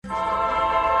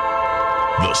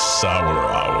The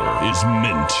Sour Hour is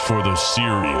meant for the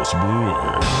serious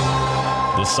brewer.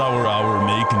 The Sour Hour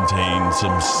may contain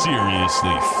some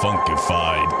seriously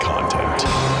funkified content.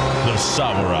 The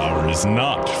Sour Hour is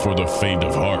not for the faint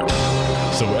of heart.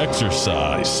 So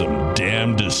exercise some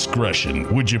damn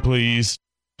discretion, would you please?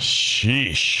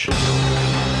 Sheesh.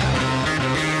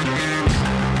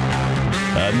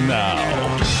 And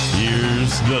now,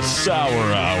 here's the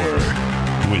Sour Hour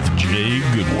with Jay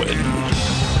Goodwin.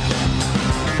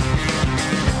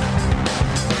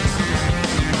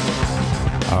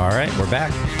 All right, we're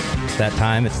back. It's that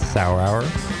time. It's the Sour Hour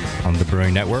on the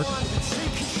Brewing Network.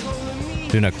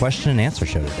 Doing a question and answer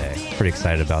show today. Pretty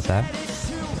excited about that.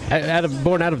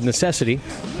 Born out of necessity.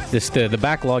 The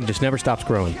backlog just never stops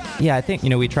growing. Yeah, I think,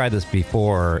 we tried this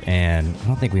before, and I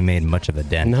don't think we made much of a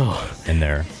dent in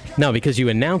there. No, because you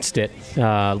announced it,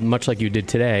 much like you did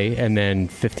today, and then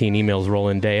 15 emails roll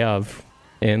in day of.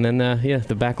 And then,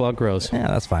 the backlog grows. Yeah,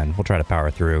 that's fine. We'll try to power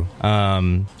through.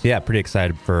 Pretty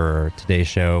excited for today's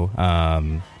show.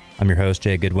 I'm your host,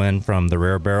 Jay Goodwin from the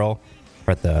Rare Barrel.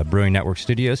 We're at the Brewing Network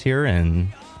studios here in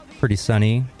pretty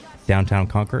sunny downtown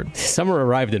Concord. Summer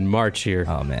arrived in March here.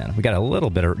 Oh, man. We got a little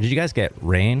bit of... Did you guys get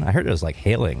rain? I heard it was like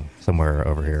hailing somewhere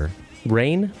over here.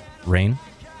 Rain? Rain?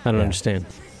 I don't understand.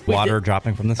 Water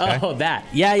dropping from the sky? Oh, that.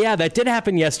 Yeah, that did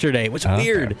happen yesterday. It was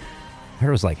weird. Okay. I heard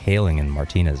it was like hailing in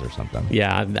Martinez or something.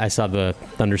 Yeah, I saw the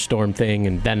thunderstorm thing,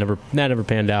 and that never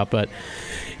panned out. But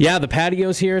yeah, the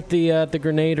patios here at the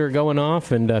Grenade are going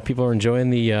off, and people are enjoying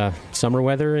the summer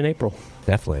weather in April.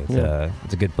 Definitely,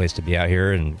 it's a good place to be out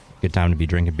here and good time to be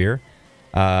drinking beer.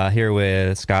 Here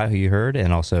with Scott, who you heard,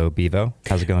 and also Bevo.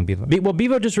 How's it going, Bevo? Well,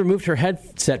 Bevo just removed her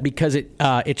headset because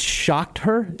it shocked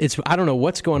her. I don't know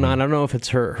what's going on. I don't know if it's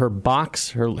her box,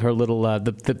 her little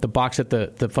the box that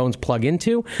the phones plug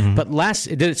into. Mm-hmm. But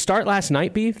did it start last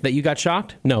night, Bev, that you got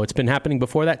shocked? No, it's been happening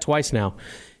before that twice now.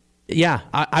 Yeah,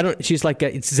 I don't. She's like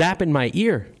it's zapping my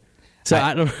ear. So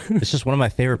I don't. It's just one of my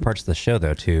favorite parts of the show,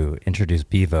 though, to introduce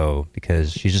Bevo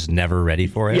because she's just never ready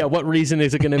for it. Yeah, what reason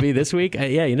is it going to be this week?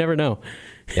 You never know.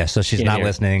 Yeah, so she's not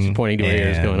listening. She's pointing to her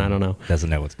ears going, I don't know. Doesn't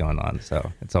know what's going on,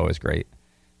 so it's always great.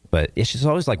 But she's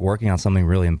always like working on something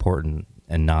really important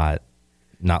and not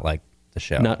like the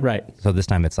show. Not right. So this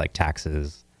time it's like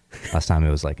taxes. Last time it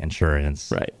was like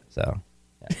insurance. Right. So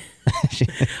yeah.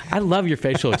 I love your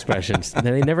facial expressions.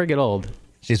 They never get old.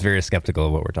 She's very skeptical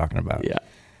of what we're talking about. Yeah.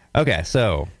 Okay,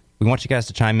 so we want you guys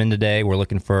to chime in today. We're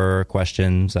looking for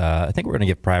questions. I think we're going to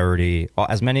give priority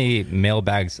as many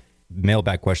mailbag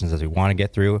questions as we want to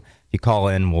get through. If you call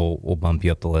in, we'll bump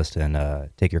you up the list and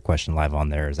take your question live on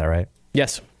there. Is that right?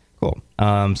 Yes. Cool.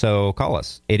 So call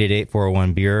us,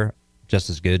 888-401-BEER. Just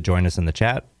as good, join us in the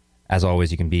chat. As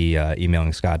always, you can be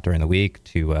emailing Scott during the week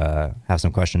to have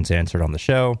some questions answered on the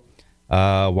show.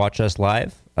 Watch us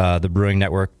live,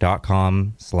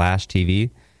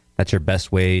 thebrewingnetwork.com/TV. That's your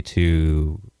best way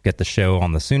to get the show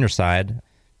on the sooner side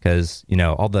because,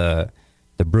 all the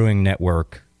Brewing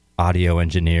Network audio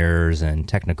engineers and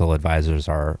technical advisors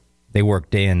they work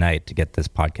day and night to get this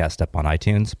podcast up on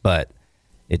iTunes, but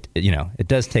it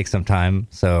does take some time.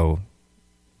 So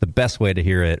the best way to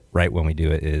hear it right when we do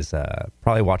it is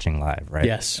probably watching live, right?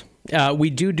 Yes. We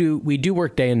do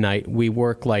work day and night. We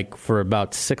work like for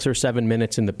about 6 or 7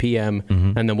 minutes in the PM,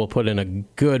 and then we'll put in a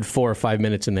good 4 or 5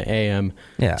 minutes in the AM.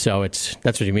 Yeah. So that's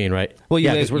what you mean, right? Well, you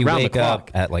wake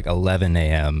up at like 11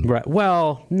 a.m. Right.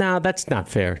 Well, no, that's not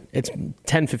fair. It's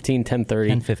 10:15,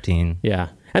 10:30. 10:15. Yeah.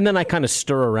 And then I kind of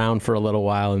stir around for a little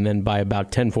while, and then by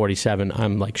about 10:47,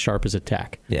 I'm like sharp as a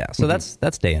tack. Yeah. So that's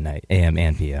day and night, AM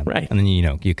and PM. Right. And then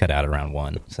you cut out around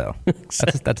 1. So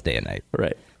that's day and night.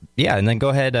 Right. Yeah, and then go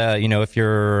ahead. If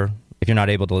you're not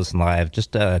able to listen live,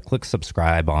 just click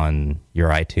subscribe on your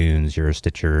iTunes, your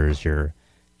Stitchers, your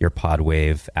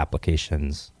Podwave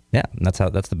applications. Yeah, and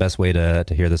that's the best way to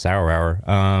hear this hour.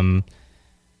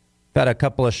 Got a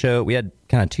couple of shows. We had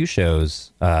kind of 2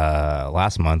 shows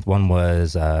last month. One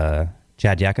was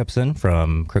Chad Jacobson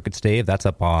from Crooked Stave. That's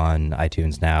up on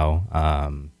iTunes now.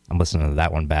 I'm listening to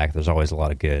that one back. There's always a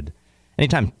lot of good.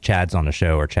 Anytime Chad's on a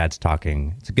show or Chad's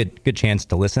talking, it's a good chance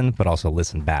to listen, but also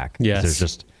listen back. Yes. There's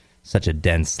just such a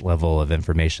dense level of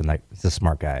information. Like, he's a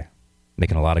smart guy,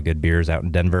 making a lot of good beers out in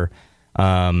Denver.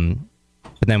 But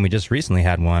then we just recently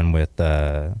had one with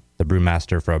the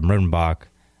brewmaster from Rodenbach,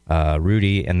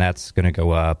 Rudy, and that's going to go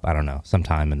up, I don't know,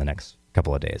 sometime in the next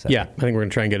couple of days. I think we're going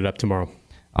to try and get it up tomorrow.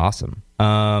 Awesome.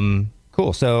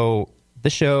 Cool. So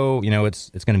this show,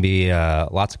 it's going to be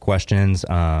lots of questions.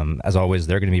 As always,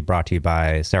 they're going to be brought to you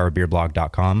by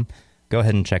sourbeerblog.com. Go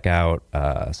ahead and check out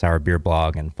Sour Beer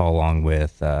Blog and follow along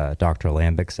with Dr.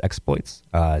 Lambick's exploits.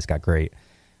 He's got great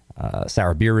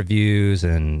sour beer reviews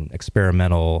and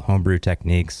experimental homebrew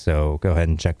techniques. So go ahead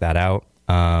and check that out.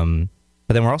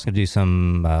 But then we're also going to do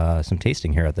some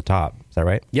tasting here at the top. Is that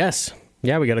right? Yes.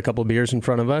 Yeah, we got a couple beers in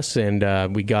front of us,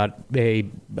 and we got a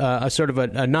sort of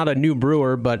a not a new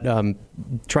brewer, but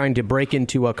trying to break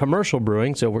into a commercial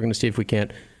brewing. So we're going to see if we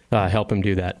can't help him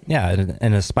do that. Yeah,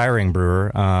 an aspiring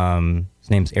brewer. His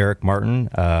name's Eric Martin.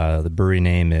 The brewery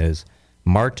name is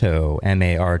Marto,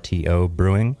 M-A-R-T-O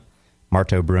Brewing,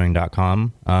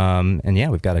 martobrewing.com. And yeah,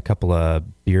 we've got a couple of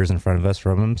beers in front of us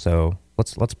from him. So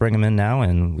let's bring him in now,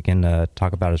 and we can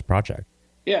talk about his project.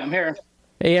 Yeah, I'm here.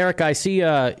 Hey, Eric, I see,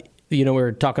 we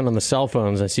were talking on the cell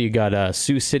phones. I see you got a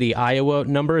Sioux City, Iowa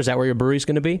number. Is that where your brewery's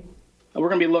going to be? We're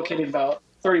going to be located about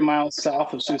 30 miles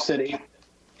south of Sioux City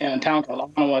in a town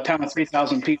called Ottawa, a town of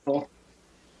 3,000 people.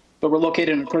 But we're located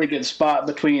in a pretty good spot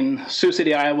between Sioux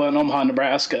City, Iowa, and Omaha,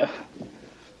 Nebraska.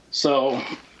 So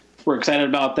we're excited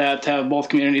about that, to have both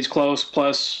communities close,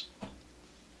 plus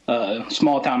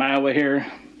small town Iowa here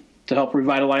to help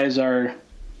revitalize our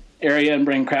area and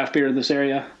bring craft beer to this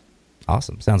area.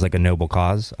 Awesome. Sounds like a noble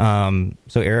cause.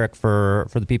 So Eric, for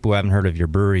the people who haven't heard of your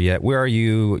brewery yet, where are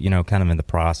you, kind of in the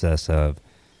process of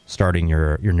starting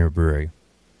your new brewery?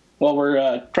 Well,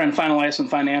 we're trying to finalize some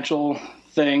financial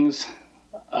things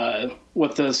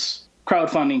with this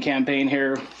crowdfunding campaign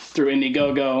here through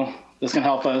Indiegogo. That's going to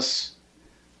help us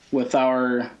with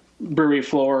our brewery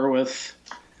floor, with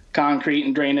concrete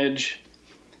and drainage.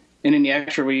 And any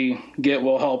extra we get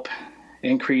will help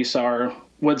increase our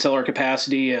wood cellar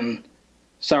capacity and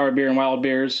sour beer and wild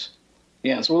beers.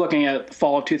 Yeah, so we're looking at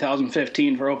fall of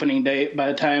 2015 for opening date. By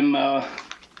the time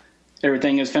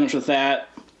everything is finished with that,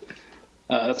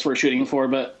 that's what we're shooting for.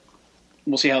 But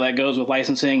we'll see how that goes with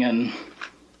licensing and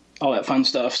all that fun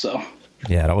stuff. So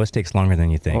yeah, it always takes longer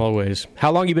than you think. Always.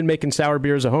 How long you been making sour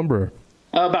beer as a home brewer?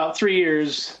 About 3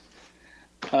 years.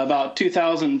 About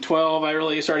 2012, I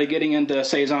really started getting into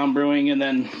Saison brewing, and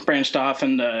then branched off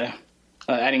into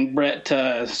adding Brett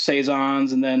to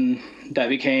Saisons, and then that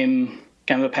became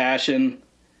kind of a passion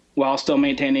while still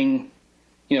maintaining,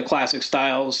 classic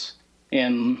styles,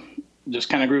 and just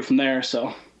kind of grew from there.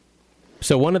 So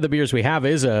one of the beers we have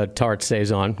is a tart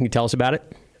Saison. Can you tell us about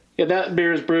it? Yeah, that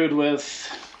beer is brewed with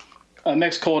a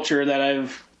mixed culture that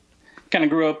I've kind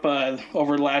of grew up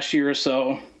over the last year or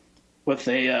so, with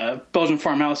a Belgian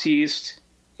farmhouse yeast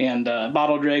and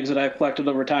bottle dregs that I've collected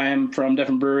over time from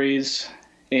different breweries,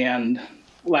 and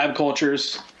lab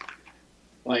cultures.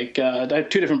 Like I have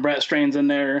 2 different Brett strains in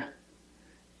there,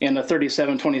 and a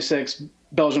 3726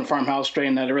 Belgian farmhouse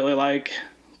strain that I really like.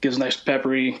 Gives a nice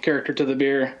peppery character to the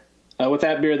beer. With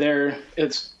that beer there,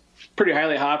 it's pretty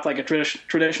highly hopped, like a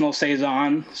traditional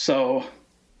Saison. So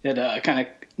it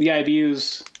the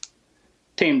IBUs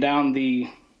tame down the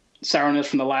sourness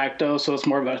from the lactose, so it's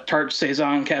more of a tart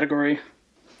Saison category.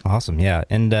 Awesome, yeah.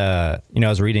 And I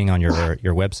was reading on your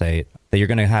website that you're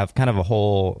going to have kind of a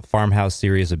whole farmhouse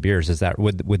series of beers. Is that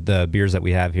would the beers that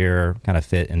we have here kind of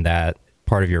fit in that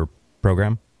part of your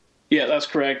program? Yeah, that's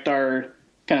correct. Our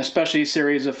kind of specialty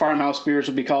series of farmhouse beers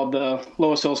would be called the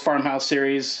Lois Hills Farmhouse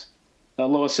Series.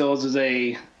 Lois Hills is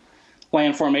a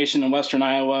land formation in western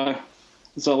Iowa.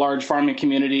 It's a large farming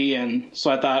community, and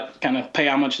so I thought kind of pay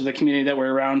homage to the community that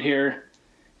we're around here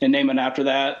and name it after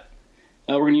that.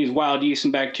 We're going to use wild yeast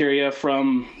and bacteria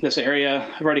from this area.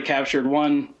 I've already captured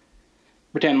one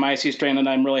Brettanomyces strain that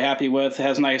I'm really happy with. It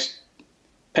has a nice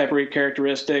peppery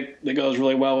characteristic that goes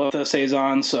really well with the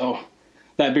Saison, so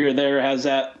that beer there has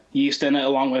that yeast in it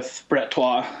along with Brett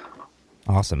Trois.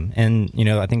 Awesome. And,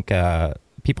 I think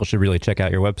people should really check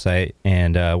out your website.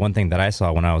 And one thing that I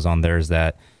saw when I was on there is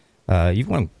that you've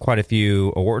won quite a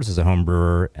few awards as a home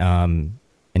brewer,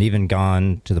 and even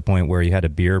gone to the point where you had a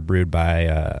beer brewed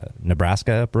by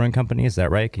Nebraska Brewing Company. Is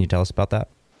that right? Can you tell us about that?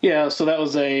 Yeah, so that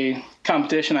was a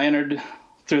competition I entered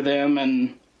through them,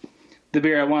 and the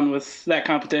beer I won with that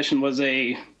competition was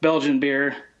a Belgian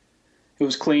beer. It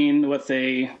was clean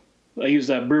I used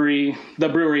the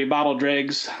brewery bottle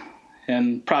dregs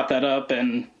and propped that up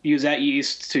and used that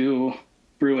yeast to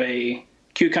brew a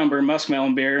cucumber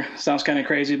muskmelon beer. Sounds kind of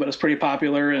crazy, but it's pretty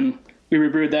popular, and we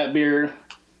rebrewed that beer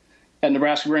at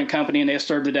Nebraska Brewing Company, and they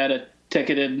served it at a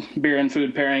ticketed beer and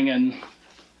food pairing, and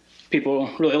people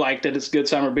really liked it. It's good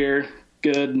summer beer,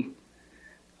 good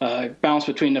balance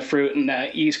between the fruit and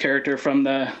that yeast character from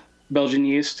the Belgian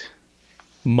yeast.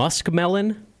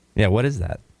 Muskmelon? Yeah, what is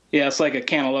that? Yeah, it's like a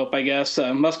cantaloupe, I guess.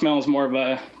 Muskmelon is more of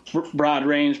a broad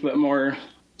range, but more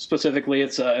specifically,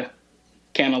 it's a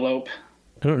cantaloupe.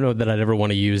 I don't know that I'd ever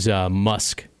want to use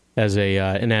musk as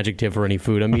an adjective for any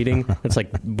food I'm eating. It's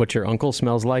like what your uncle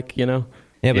smells like, Yeah,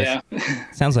 but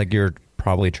sounds like you're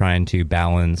probably trying to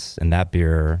balance in that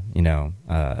beer,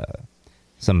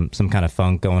 some kind of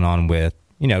funk going on with,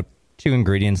 two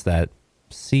ingredients that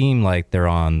seem like they're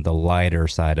on the lighter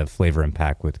side of flavor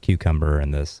impact with cucumber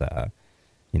and this,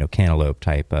 cantaloupe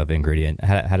type of ingredient.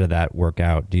 How did that work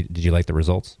out? Did you like the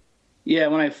results? Yeah,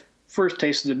 when I first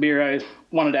tasted the beer, I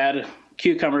wanted to add a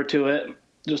cucumber to it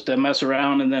just to mess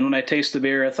around. And then when I tasted the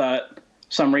beer, I thought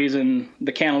some reason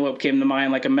the cantaloupe came to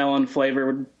mind, like a melon flavor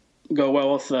would go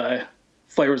well with the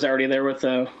flavors already there with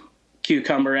the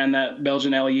cucumber and that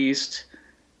Belgian ale yeast.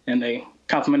 And they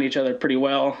complement each other pretty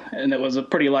well. And it was a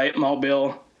pretty light malt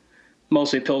bill,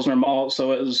 mostly Pilsner malt,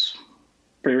 so it was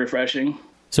pretty refreshing.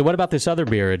 So what about this other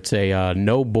beer? It's a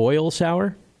no-boil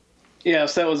sour?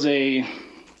 Yes, that was a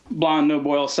blonde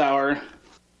no-boil sour.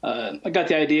 I got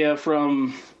the idea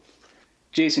from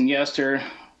Jason Yester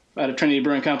out of Trinity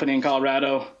Brewing Company in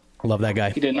Colorado. Love that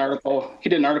guy. He did an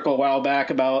article a while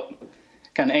back about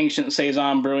kind of ancient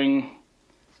Saison brewing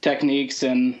techniques,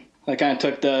 and I kind of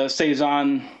took the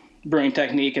Saison brewing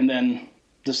technique and then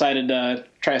decided to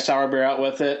try a sour beer out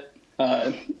with it.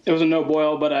 It was a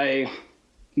no-boil, but I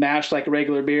mashed like a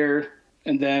regular beer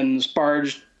and then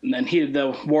sparged and then heated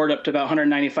the wort up to about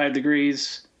 195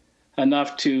 degrees,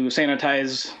 enough to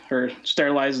sanitize or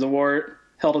sterilize the wort,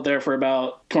 held it there for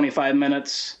about 25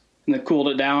 minutes, and then cooled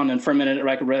it down and fermented it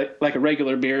like a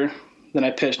regular beer. Then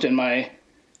I pitched in my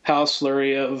house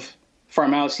slurry of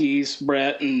farmhouse yeast,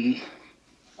 Brett, and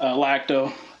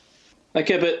lacto. I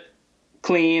kept it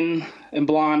clean and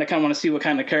blonde. I kind of want to see what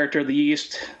kind of character the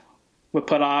yeast would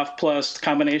put off, plus the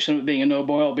combination of it being a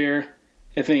no-boil beer,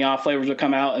 if any off flavors would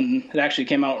come out. And it actually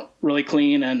came out really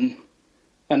clean and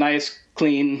a nice,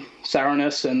 clean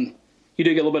sourness. And you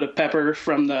do get a little bit of pepper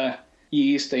from the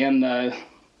yeast, and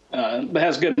but it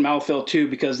has good mouthfeel too,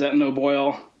 because that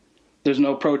no-boil, there's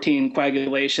no protein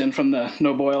coagulation from the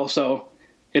no-boil. So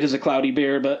it is a cloudy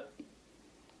beer, but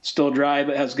still dry,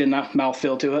 but has good enough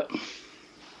mouthfeel to it.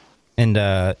 And,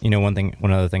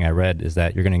 one other thing I read is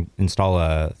that you're going to install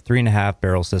a 3.5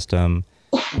 barrel system.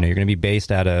 You're going to be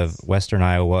based out of Western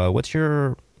Iowa. What's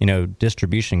your,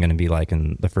 distribution going to be like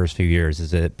in the first few years?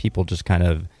 Is it people just kind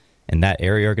of in that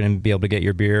area are going to be able to get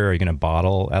your beer? Are you going to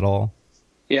bottle at all?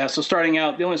 Yeah, so starting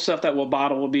out, the only stuff that we'll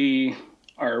bottle will be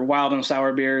our wild and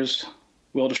sour beers.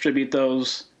 We'll distribute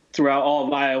those throughout all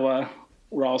of Iowa.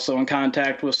 We're also in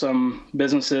contact with some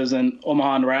businesses in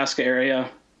Omaha, Nebraska area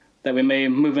that we may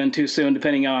move into soon,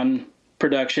 depending on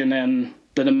production and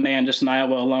the demand just in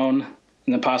Iowa alone,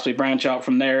 and then possibly branch out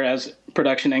from there as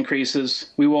production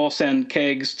increases. We will send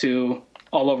kegs to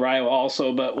all over Iowa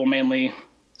also, but we'll mainly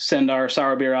send our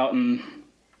sour beer out in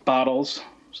bottles.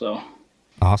 So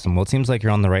awesome. Well, it seems like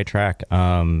you're on the right track.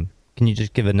 Can you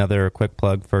just give another quick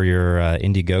plug for your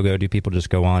Indiegogo? Do people just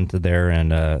go on to there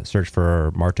and search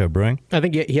for Marteau Brewing? I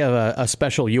think you have a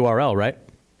special URL, right?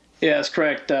 Yeah, that's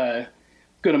correct. Go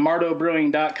to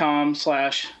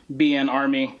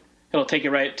marteaubrewing.com/BNArmy. It'll take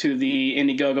you right to the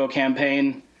Indiegogo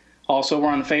campaign. Also, we're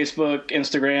on Facebook,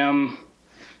 Instagram,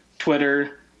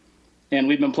 Twitter, and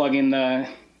we've been plugging the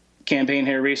campaign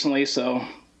here recently, so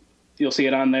you'll see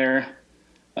it on there.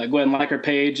 Go ahead and like our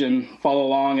page and follow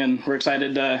along, and we're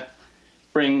excited to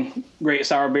bring great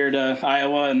sour beer to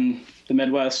Iowa and the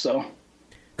Midwest. So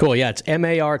cool. Yeah, it's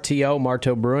MARTO,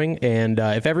 Marteau Brewing. And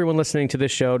if everyone listening to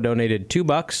this show donated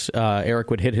 $2, Eric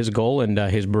would hit his goal and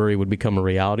his brewery would become a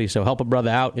reality. So help a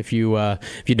brother out. If you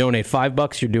donate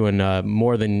 $5, you're doing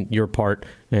more than your part,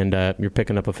 and you're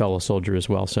picking up a fellow soldier as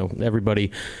well. So everybody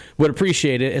would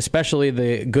appreciate it, especially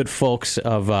the good folks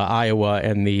of Iowa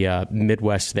and the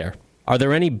Midwest there. Are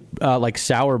there any like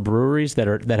sour breweries that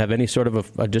have any sort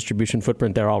of a distribution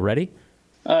footprint there already?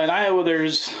 In Iowa,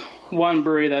 there's one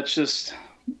brewery that's just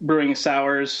brewing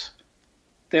sours.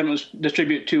 They don't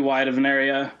distribute too wide of an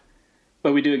area,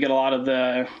 but we do get a lot of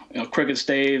the Crooked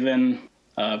Stave and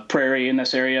Prairie in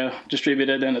this area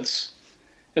distributed, and it's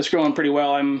growing pretty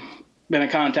well. I'm been in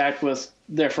contact with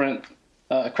different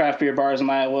craft beer bars in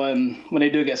Iowa, and when they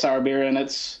do get sour beer in,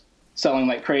 it's selling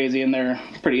like crazy, and they're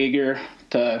pretty eager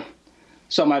to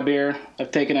sell my beer.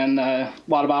 I've taken in a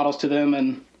lot of bottles to them,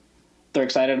 and they're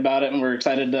excited about it, and we're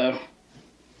excited to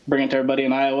bring it to everybody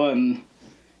in Iowa and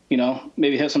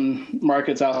maybe hit some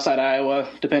markets outside Iowa,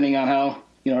 depending on how,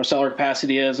 our cellar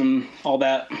capacity is and all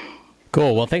that.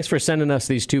 Cool. Well, thanks for sending us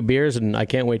these 2 beers, and I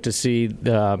can't wait to see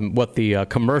what the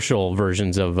commercial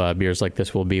versions of beers like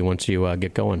this will be once you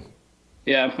get going.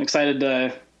 Yeah, I'm excited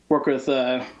to work with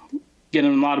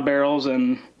getting a lot of barrels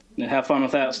and have fun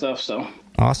with that stuff. So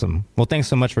awesome. Well, thanks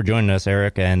so much for joining us,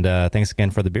 Eric, and thanks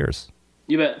again for the beers.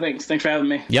 You bet. Thanks for having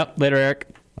me. Yep. Later, Eric.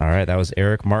 All right, that was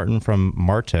Eric Martin from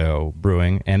Marteau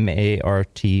Brewing,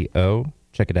 MARTO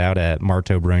check it out at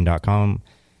martobrewing.com.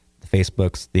 The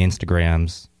Facebooks, the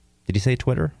Instagrams. Did he say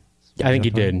Twitter? I think he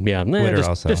did. Yeah, Twitter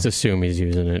also. Just assume he's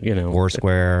using it.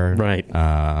 Foursquare, right?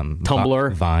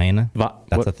 Tumblr, Vine.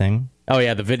 That's a thing. Oh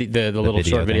yeah, the little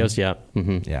video short videos.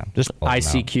 thing. Yeah, yeah. Just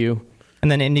ICQ, and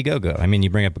then Indiegogo. I mean, you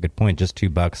bring up a good point. Just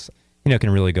 $2, can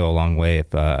really go a long way if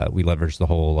we leverage the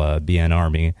whole BN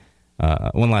army.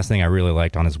 One last thing I really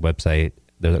liked on his website.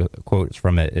 The quotes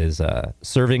from it is,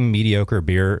 "Serving mediocre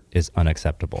beer is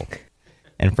unacceptable,"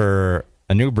 and for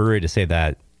a new brewery to say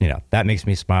that. That makes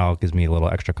me smile, gives me a little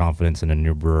extra confidence in a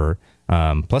new brewer.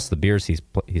 Plus, the beers he's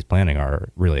planning are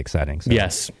really exciting. So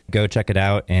yes. Go check it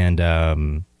out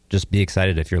and just be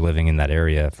excited if you're living in that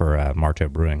area for Marto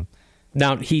Brewing.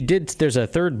 Now, there's a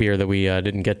third beer that we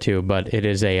didn't get to, but it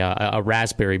is a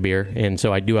raspberry beer. And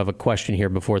so I do have a question here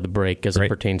before the break as it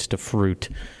pertains to fruit.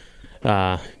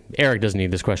 Eric doesn't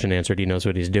need this question answered. He knows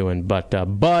what he's doing. But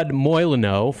Bud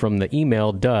Moilino from the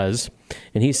email does.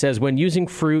 And he says, when using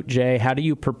fruit, Jay, how do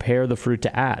you prepare the fruit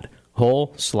to add?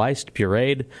 Whole, sliced,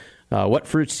 pureed? What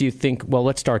fruits do you think? Well,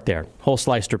 let's start there. Whole,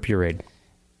 sliced, or pureed?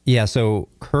 Yeah, so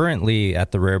currently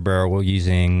at the Rare Barrel, we're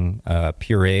using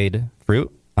pureed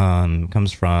fruit.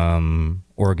 Comes from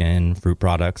Oregon Fruit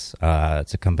Products.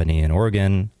 It's a company in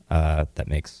Oregon that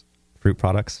makes fruit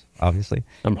products, obviously.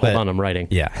 Hold on, I'm writing.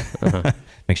 Yeah.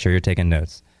 Make sure you're taking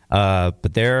notes.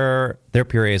 But their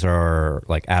purees are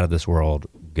like out of this world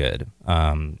good.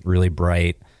 Really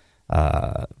bright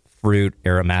fruit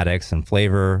aromatics and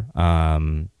flavor.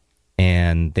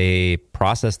 And they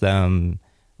process them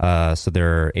so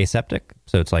they're aseptic.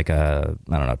 So it's like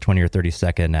 20 or 30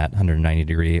 second at 190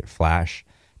 degree flash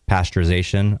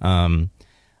pasteurization.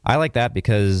 I like that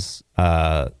because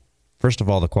first of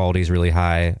all, the quality is really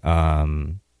high.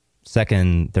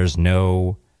 Second, there's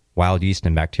no wild yeast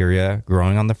and bacteria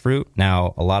growing on the fruit.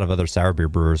 Now, a lot of other sour beer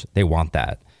brewers, they want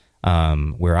that.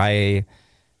 Where I,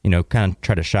 kind of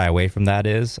try to shy away from that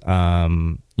is,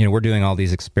 we're doing all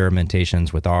these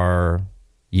experimentations with our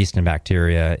yeast and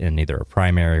bacteria in either a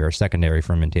primary or secondary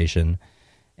fermentation.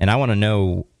 And I want to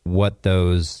know what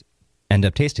those end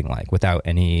up tasting like without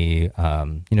any,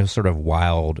 sort of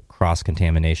wild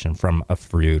cross-contamination from a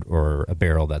fruit or a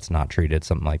barrel that's not treated,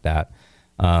 something like that.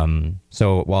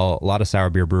 So while a lot of sour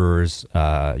beer brewers,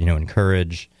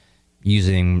 encourage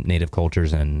using native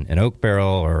cultures in oak barrel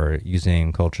or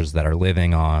using cultures that are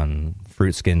living on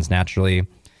fruit skins naturally,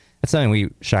 that's something we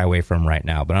shy away from right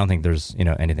now. But I don't think there's,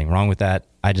 anything wrong with that.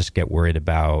 I just get worried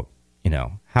about,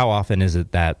 how often is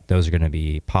it that those are going to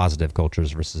be positive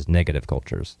cultures versus negative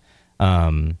cultures?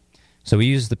 So we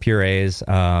use the purees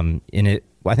in it.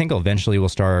 I think eventually we'll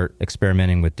start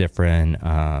experimenting with different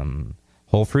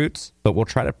whole fruits, but we'll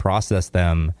try to process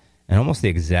them in almost the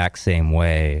exact same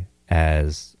way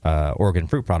as Oregon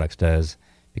Fruit Products does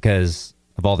because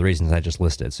of all the reasons I just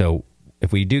listed. So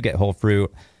if we do get whole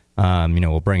fruit,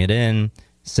 we'll bring it in,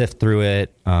 sift through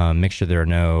it, make sure there are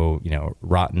no,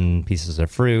 rotten pieces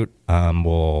of fruit.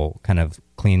 We'll kind of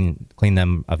clean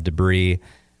them of debris.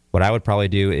 What I would probably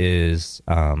do is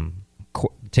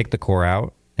take the core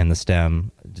out and the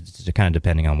stem, kind of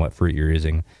depending on what fruit you're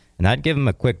using. And I'd give them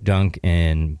a quick dunk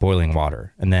in boiling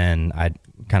water. And then I'd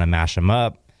kind of mash them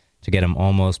up to get them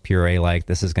almost puree-like.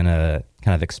 This is going to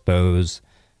kind of expose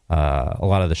a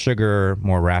lot of the sugar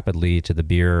more rapidly to the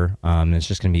beer. And it's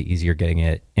just going to be easier getting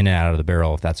it in and out of the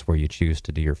barrel if that's where you choose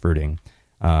to do your fruiting.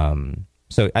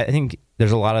 So I think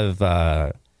there's a lot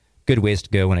of good ways to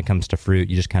go when it comes to fruit.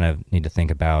 You just kind of need to think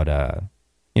about,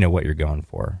 what you're going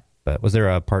for. But was there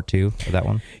a part two of that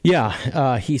one?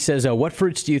 Yeah. He says, what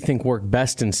fruits do you think work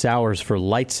best in sours for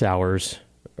light sours,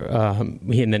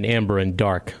 and then amber and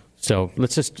dark? So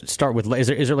let's just start with, is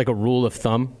there like a rule of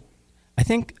thumb? I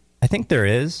think there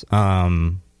is,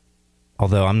 although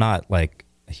I'm not like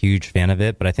a huge fan of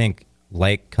it, but I think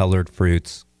light colored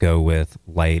fruits go with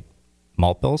light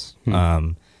malt bills.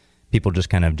 People just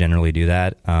kind of generally do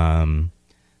that.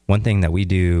 One thing that we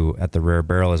do at the Rare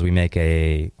Barrel is we make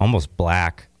a almost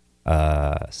black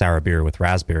sour beer with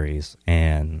raspberries.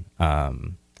 And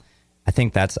I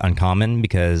think that's uncommon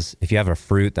because if you have a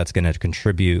fruit that's going to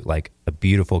contribute like a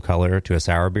beautiful color to a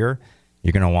sour beer,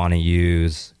 you're going to want to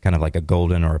use kind of like a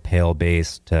golden or a pale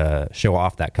base to show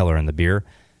off that color in the beer.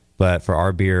 But for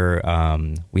our beer,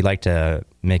 we like to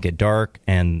make it dark,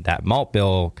 and that malt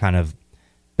bill kind of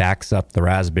backs up the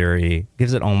raspberry,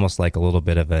 gives it almost like a little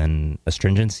bit of an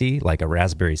astringency, like a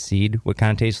raspberry seed would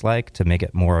kind of taste like, to make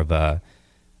it more of a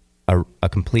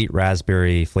complete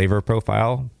raspberry flavor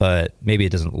profile, but maybe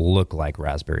it doesn't look like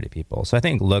raspberry to people. So I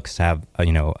think looks have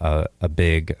a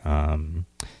big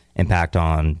impact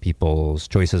on people's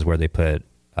choices where they put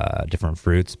different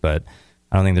fruits, but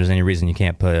I don't think there's any reason you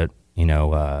can't put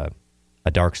a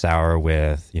dark sour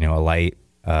with, a light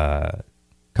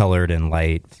colored and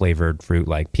light flavored fruit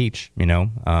like peach,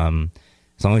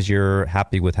 as long as you're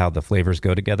happy with how the flavors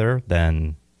go together,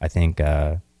 then I think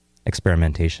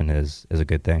experimentation is a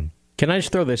good thing. Can I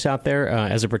just throw this out there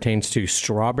as it pertains to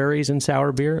strawberries in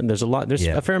sour beer? And there's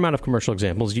a fair amount of commercial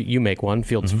examples. You make one,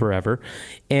 Fields Forever,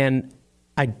 and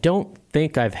I don't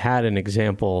think I've had an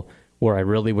example where I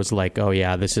really was like, oh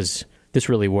yeah, this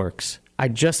really works. I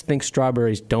just think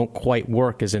strawberries don't quite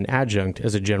work as an adjunct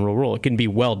as a general rule. It can be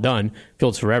well done.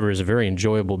 Fields Forever is a very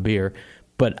enjoyable beer,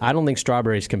 but I don't think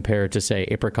strawberries compare to, say,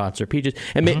 apricots or peaches.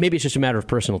 And maybe it's just a matter of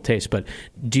personal taste, but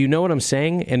do you know what I'm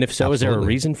saying? And if so, Absolutely. Is there a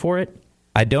reason for it?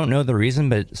 I don't know the reason,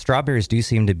 but strawberries do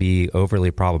seem to be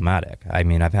overly problematic. I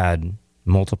mean, I've had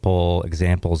multiple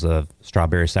examples of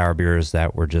strawberry sour beers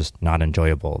that were just not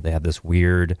enjoyable. They had this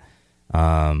weird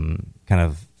kind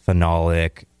of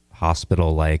phenolic,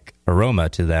 hospital-like aroma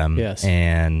to them. Yes.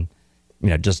 And,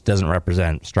 just doesn't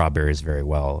represent strawberries very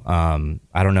well.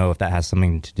 I don't know if that has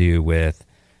something to do with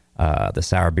the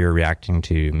sour beer reacting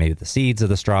to maybe the seeds of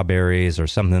the strawberries or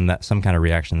some kind of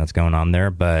reaction that's going on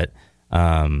there, but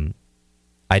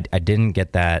I didn't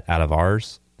get that out of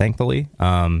ours, thankfully.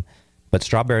 But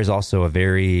strawberry is also a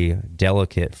very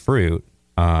delicate fruit.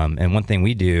 And one thing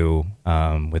we do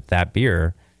with that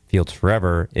beer, Fields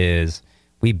Forever, is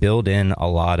we build in a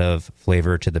lot of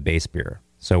flavor to the base beer.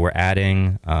 So we're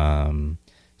adding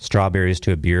strawberries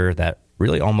to a beer that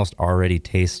really almost already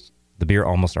tastes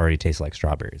like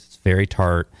strawberries. It's very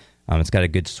tart. It's got a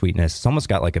good sweetness. It's almost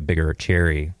got like a bigger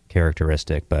cherry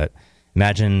characteristic, but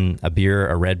imagine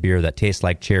a red beer that tastes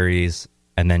like cherries,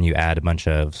 and then you add a bunch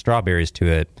of strawberries to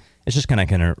it. It's just going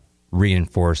to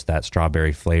reinforce that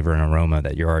strawberry flavor and aroma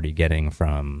that you're already getting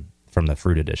from the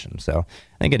fruit addition. So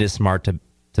I think it is smart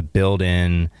to build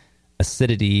in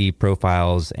acidity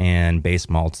profiles and base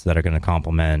malts that are going to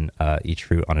complement each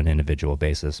fruit on an individual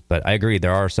basis. But I agree,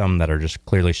 there are some that are just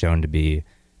clearly shown to be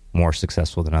more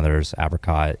successful than others.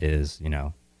 Apricot is,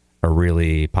 a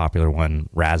really popular one.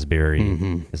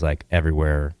 Raspberry is like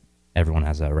everywhere. Everyone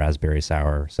has a raspberry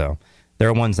sour. So there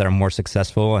are ones that are more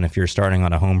successful. And if you're starting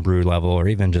on a homebrew level or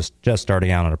even just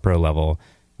starting out on a pro level,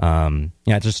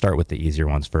 just start with the easier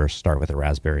ones first. Start with a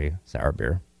raspberry sour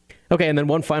beer. Okay, and then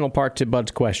one final part to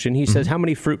Bud's question. He says, how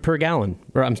many fruit per gallon?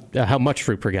 Or how much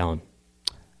fruit per gallon?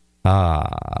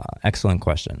 Excellent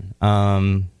question.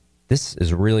 This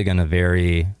is really going to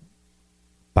vary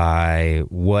by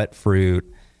what fruit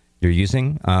you're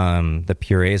using. The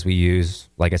purees we use,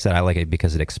 like I said, I like it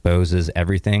because it exposes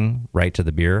everything right to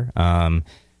the beer.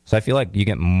 So I feel like you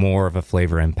get more of a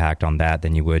flavor impact on that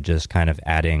than you would just kind of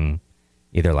adding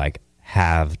either like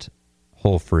halved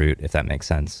whole fruit, if that makes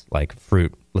sense. Like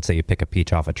fruit, let's say you pick a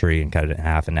peach off a tree and cut it in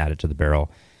half and add it to the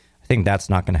barrel. I think that's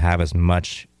not going to have as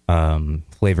much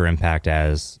flavor impact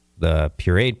as the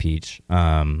pureed peach.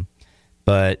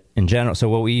 But in general, so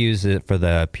what we use it for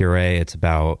the puree, it's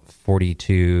about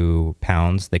 42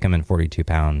 pounds. They come in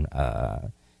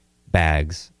 42-pound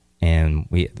bags, and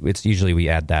we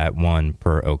add that one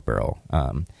per oak barrel.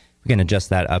 We can adjust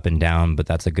that up and down, but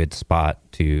that's a good spot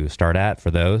to start at for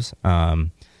those.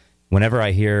 Whenever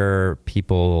I hear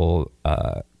people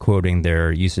quoting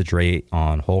their usage rate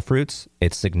on whole fruits,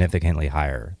 it's significantly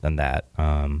higher than that.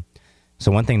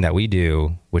 So one thing that we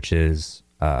do, which is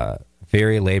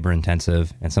very labor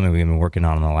intensive and something we've been working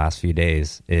on in the last few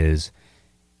days, is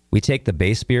we take the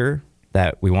base beer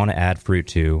that we want to add fruit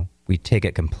to, we take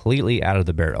it completely out of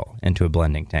the barrel into a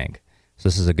blending tank. So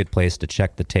this is a good place to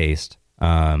check the taste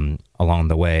along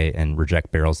the way and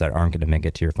reject barrels that aren't going to make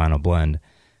it to your final blend.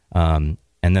 And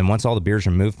then once all the beers are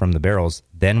removed from the barrels,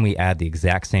 then we add the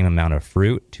exact same amount of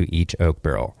fruit to each oak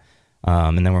barrel.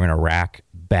 And then we're going to rack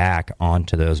back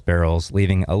onto those barrels,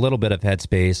 leaving a little bit of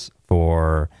headspace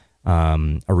for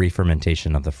a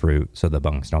re-fermentation of the fruit so the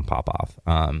bungs don't pop off.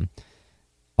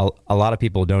 A lot of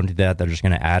people don't do that. They're just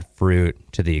going to add fruit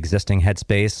to the existing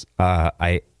headspace.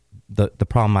 The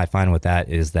problem I find with that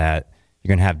is that you're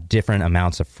going to have different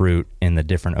amounts of fruit in the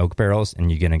different oak barrels,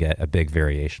 and you're going to get a big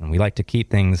variation. We like to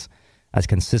keep things as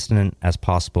consistent as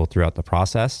possible throughout the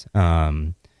process,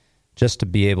 just to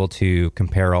be able to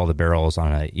compare all the barrels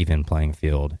on an even playing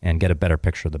field and get a better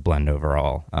picture of the blend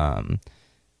overall.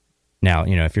 Now,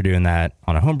 if you're doing that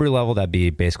on a homebrew level, that'd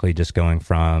be basically just going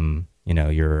from,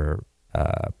 your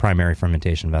primary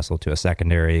fermentation vessel to a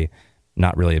secondary.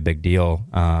 Not really a big deal.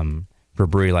 For a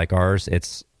brewery like ours,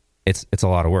 it's a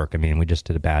lot of work. I mean, we just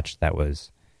did a batch that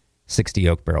was 60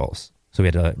 oak barrels. So we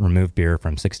had to remove beer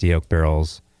from 60 oak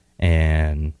barrels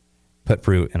and put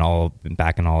fruit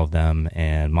back in all of them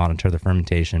and monitor the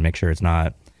fermentation, make sure it's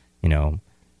not,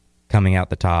 coming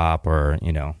out the top or,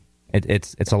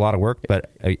 It's a lot of work, but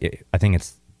I think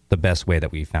it's the best way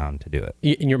that we found to do it.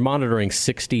 And you're monitoring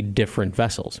 60 different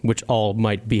vessels, which all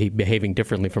might be behaving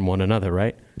differently from one another,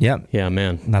 right? Yeah. Yeah,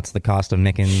 man. That's the cost of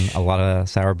making a lot of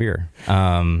sour beer.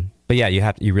 But yeah,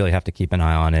 you really have to keep an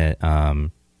eye on it.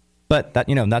 But that,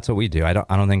 that's what we do. I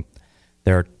don't think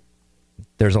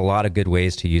there's a lot of good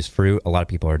ways to use fruit. A lot of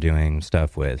people are doing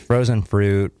stuff with frozen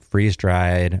fruit,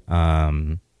 freeze-dried,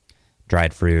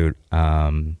 dried fruit.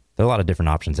 There are a lot of different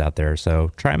options out there.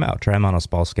 So try them out. Try them on a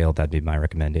small scale. That'd be my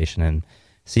recommendation. And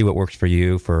see what works for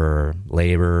you for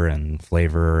labor and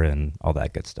flavor and all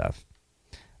that good stuff.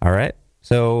 All right.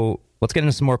 So let's get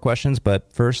into some more questions.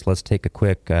 But first, let's take a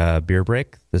quick beer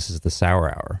break. This is the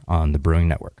Sour Hour on the Brewing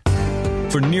Network.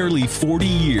 For nearly 40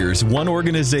 years, one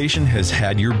organization has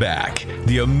had your back,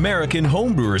 the American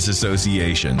Homebrewers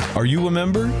Association. Are you a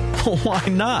member? Why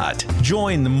not?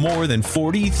 Join the more than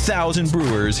 40,000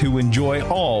 brewers who enjoy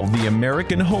all the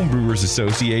American Homebrewers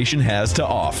Association has to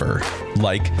offer,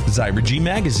 like Zymurgy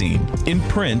Magazine, in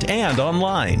print and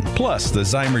online, plus the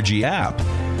Zymurgy app.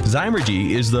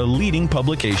 Zymurgy is the leading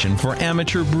publication for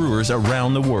amateur brewers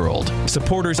around the world.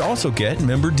 Supporters also get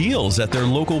member deals at their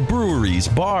local breweries,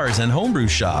 bars, and homebrew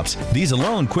shops. These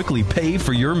alone quickly pay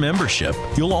for your membership.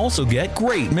 You'll also get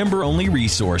great member-only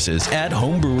resources at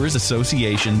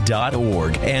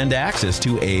homebrewerassociation.org and access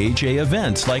to AHA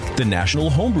events like the National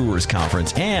Homebrewers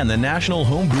Conference and the National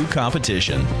Homebrew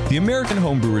Competition. The American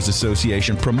Homebrewers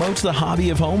Association promotes the hobby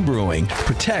of homebrewing,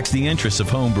 protects the interests of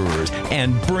homebrewers,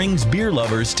 and brings beer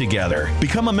lovers together.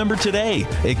 Become a member today.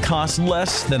 It costs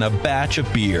less than a batch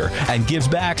of beer and gives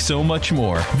back so much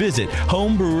more. Visit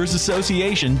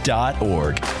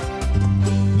homebrewersassociation.org.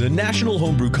 The National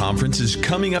Homebrew Conference is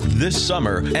coming up this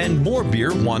summer, and More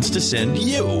Beer wants to send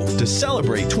you. To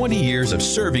celebrate 20 years of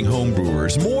serving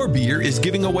homebrewers, More Beer is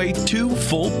giving away 2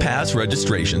 full pass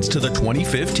registrations to the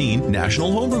 2015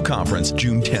 National Homebrew Conference,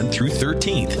 June 10th through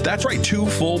 13th. That's right, 2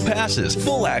 full passes,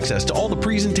 full access to all the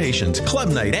presentations, club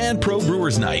night, and pro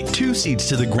brewers night, 2 seats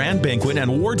to the grand banquet and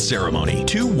awards ceremony,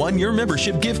 2 one-year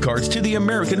membership gift cards to the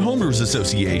American Homebrewers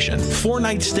Association,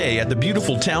 4-night stay at the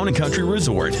beautiful Town and Country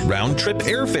Resort, round-trip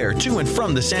airfare to and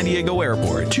from the San Diego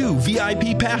airport, 2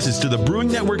 VIP passes to the Brewing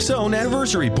Network's own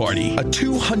anniversary party, a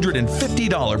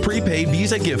 $250 prepaid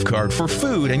Visa gift card for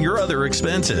food and your other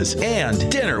expenses,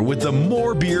 and dinner with the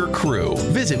More Beer crew.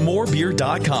 Visit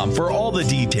morebeer.com for all the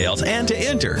details, and to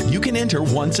enter, you can enter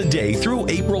once a day through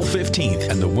April 15th,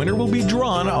 and the winner will be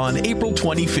drawn on April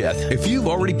 25th. If you've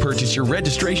already purchased your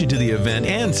registration to the event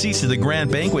and seats to the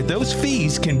grand banquet, those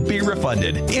fees can be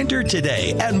refunded. Enter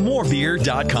today at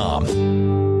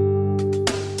morebeer.com.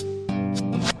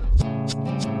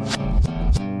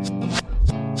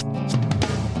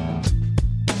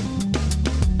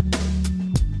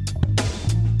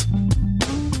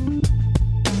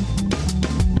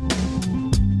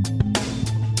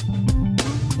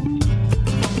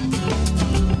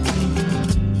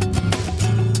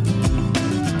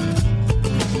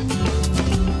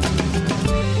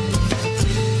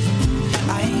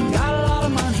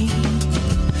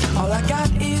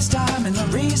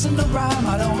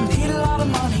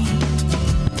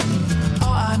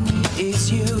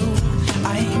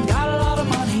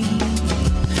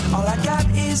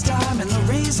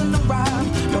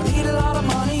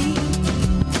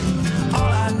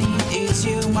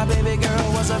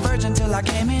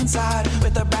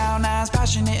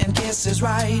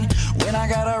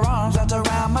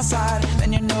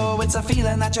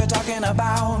 That you're talking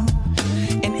about.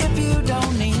 And if you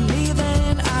don't need me,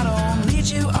 then I don't need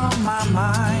you on my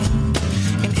mind.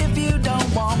 And if you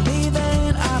don't want me,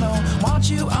 then I don't want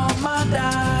you on my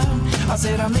dime. I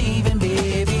said I'm leaving,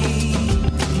 baby,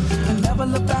 and never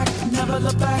look back, never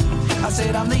look back. I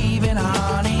said I'm leaving,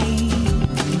 honey,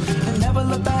 and never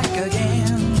look back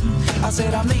again. I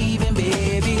said I'm leaving,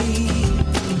 baby,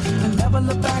 and never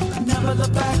look back, never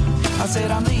look back. I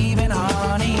said I'm leaving,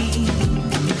 honey,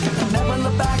 never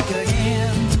look back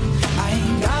again. I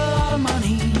ain't got a lot of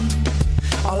money.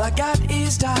 All I got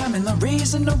is time and the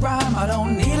reason to rhyme. I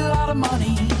don't need a lot of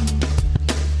money.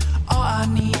 All I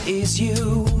need is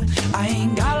you. I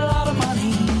ain't got a lot of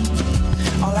money.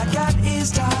 All I got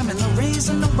is time and the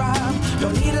reason to rhyme.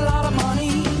 Don't need a lot of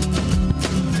money.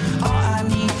 All I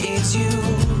need is you.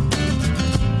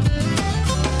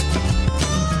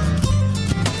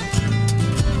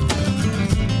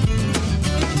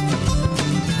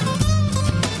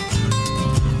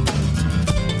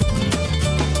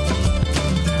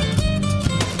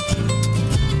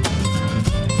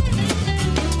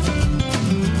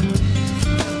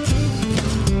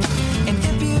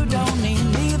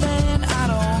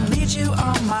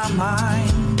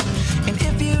 Mind. And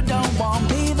if you don't want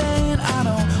me, then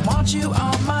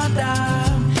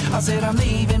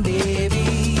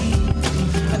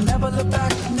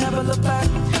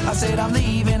I said I'm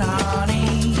leaving,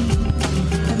 honey,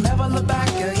 and never look back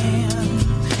again.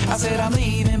 I said I'm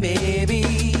leaving,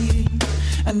 baby,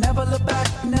 and never look back,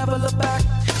 never look back.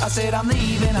 I said I'm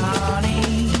leaving,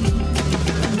 honey,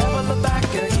 and never look back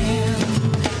again.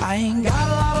 I ain't got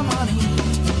a lot of money,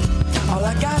 all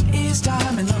I got is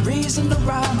time and the reason to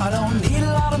rhyme. I don't need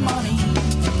a lot of money,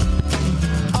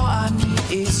 all I need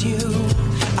is you.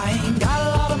 I ain't got a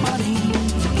lot of money,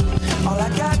 all I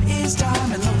got is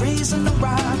time and the reason to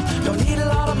rhyme. Don't need a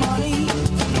lot of money,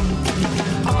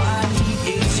 all I need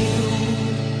is you.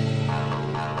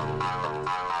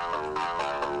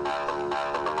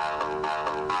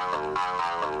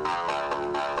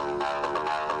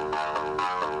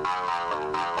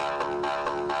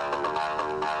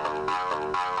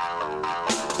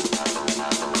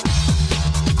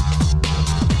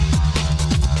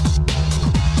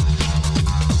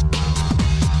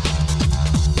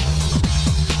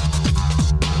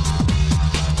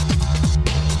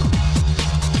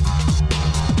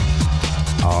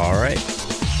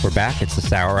 We're back. It's the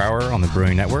Sour Hour on the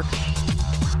Brewing Network.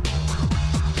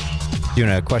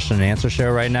 Doing a question and answer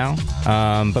show right now.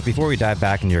 But before we dive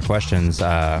back into your questions,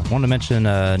 I wanted to mention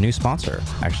a new sponsor,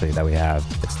 actually, that we have.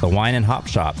 It's the Wine and Hop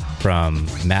Shop from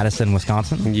Madison,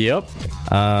 Wisconsin. Yep.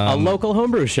 A local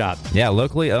homebrew shop. Yeah,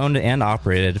 locally owned and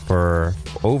operated for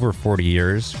over 40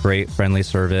 years. Great, friendly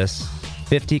service.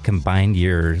 50 combined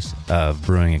years of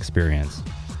brewing experience.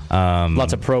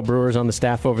 Lots of pro brewers on the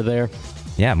staff over there.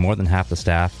 Yeah, more than half the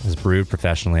staff has brewed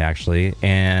professionally, actually.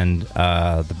 And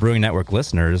the Brewing Network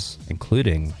listeners,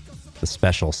 including the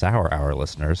special Sour Hour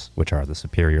listeners, which are the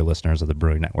superior listeners of the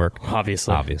Brewing Network.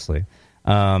 Obviously.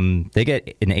 They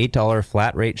get an $8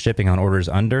 flat rate shipping on orders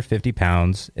under 50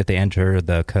 pounds if they enter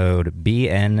the code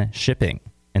BN Shipping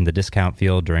in the discount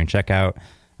field during checkout.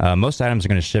 Most items are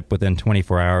going to ship within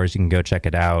 24 hours. You can go check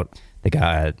it out. They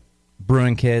got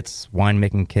brewing kits,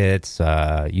 winemaking kits,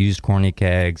 used corny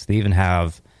kegs. They even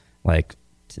have like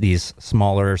these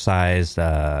smaller sized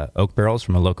oak barrels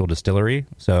from a local distillery.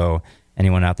 So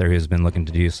anyone out there who's been looking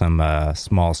to do some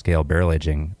small scale barrel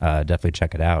aging, definitely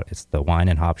check it out. It's the Wine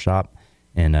and Hop Shop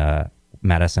in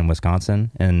Madison,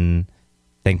 Wisconsin. And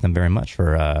thank them very much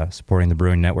for supporting the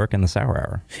Brewing Network and the Sour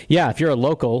Hour. Yeah, if you're a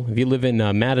local, if you live in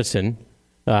Madison,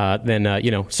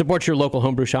 then support your local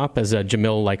homebrew shop, as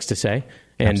Jamil likes to say.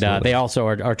 And they also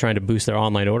are trying to boost their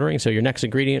online ordering. So your next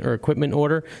ingredient or equipment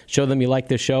order, show them you like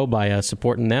this show by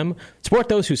supporting them. Support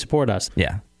those who support us.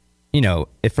 Yeah. You know,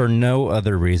 if for no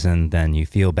other reason than you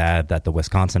feel bad that the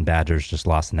Wisconsin Badgers just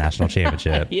lost the national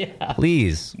championship, yeah.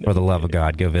 Please, for the love of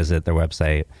God, go visit their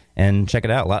website and check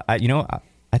it out. I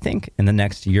think in the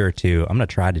next year or two, I'm going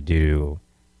to try to do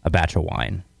a batch of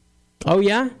wine. Oh,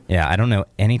 yeah? Yeah, I don't know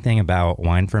anything about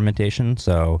wine fermentation,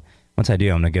 so once I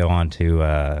do, I'm going to go on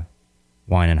to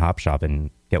Wine and Hop Shop and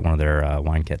get one of their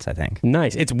wine kits, I think.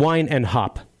 Nice. It's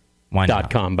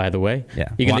wineandhop.com, by the way. Yeah,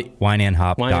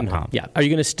 wineandhop.com. Yeah. Are you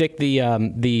going to stick the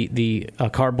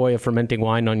carboy of fermenting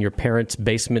wine on your parents'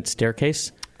 basement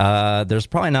staircase? There's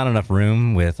probably not enough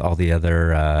room with all the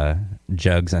other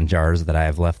jugs and jars that I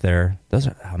have left there. Those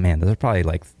are probably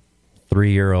like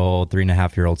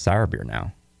 3.5-year-old sour beer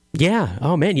now. Yeah.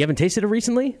 Oh, man. You haven't tasted it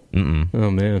recently? Mm-mm.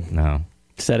 Oh, man. No.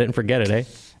 Set it and forget it, eh?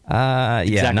 Yeah.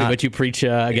 Exactly what you preach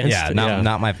against. Yeah,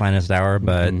 not my finest hour,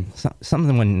 but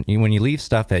something when you leave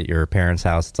stuff at your parents'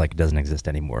 house, it's like it doesn't exist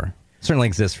anymore. It certainly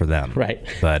exists for them. Right.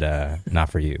 But not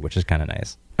for you, which is kind of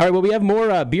nice. All right, well, we have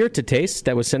more beer to taste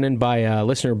that was sent in by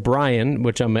listener Brian,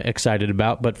 which I'm excited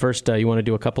about. But first, you want to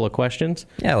do a couple of questions?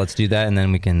 Yeah, let's do that, and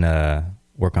then we can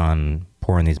work on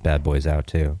pouring these bad boys out,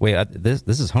 too. Wait, this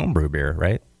is homebrew beer,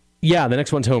 right? Yeah, the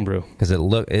next one's homebrew. Because it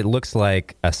looks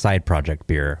like a side project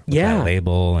beer. With that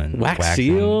label and wax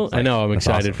seal. Like, I know, I'm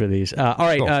excited awesome. for these. All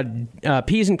right, cool.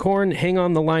 Peas and Corn, hang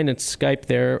on the line at Skype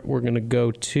there. We're going to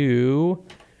go to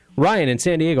Ryan in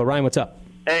San Diego. Ryan, what's up?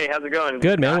 Hey, how's it going?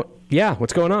 Good, man. Yeah,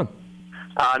 what's going on?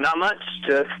 Not much,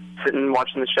 just sitting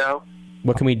watching the show.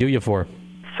 What can we do you for?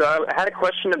 So I had a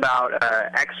question about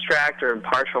extract or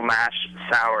partial mash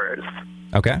sours.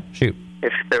 Okay, shoot.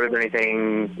 If there was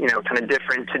anything, kind of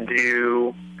different to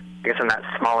do, I guess on that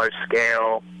smaller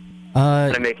scale,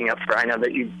 kind of making up for, I know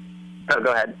that you... Oh,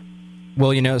 go ahead.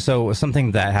 Well, so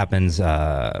something that happens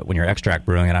when you're extract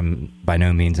brewing, and I'm by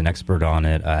no means an expert on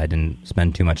it. I didn't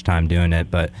spend too much time doing it,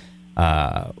 but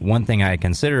one thing I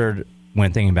considered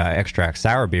when thinking about extract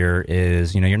sour beer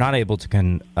is, you're not able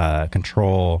to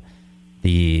control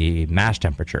the mash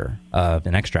temperature of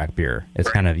an extract beer.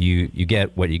 It's kind of, you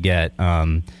get what you get.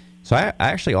 So I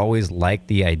actually always liked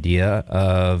the idea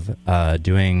of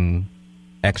doing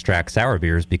extract sour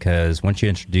beers, because once you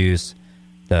introduce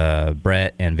the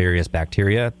Brett and various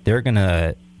bacteria, they're going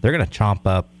to they're going to chomp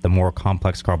up the more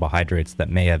complex carbohydrates that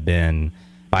may have been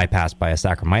bypassed by a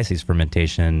Saccharomyces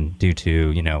fermentation due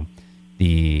to,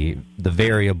 the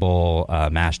variable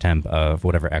mash temp of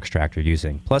whatever extract you're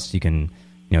using. Plus, you can,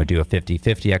 do a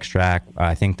 50-50 extract.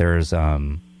 I think there's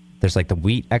like the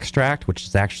wheat extract, which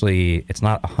is actually, it's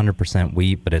not 100%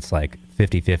 wheat, but it's like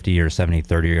 50-50 or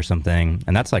 70-30 or something.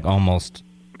 And that's like almost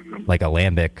like a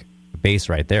lambic base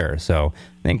right there. So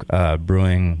I think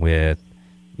brewing with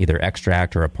either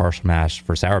extract or a partial mash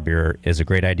for sour beer is a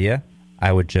great idea.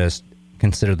 I would just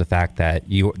consider the fact that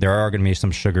there are going to be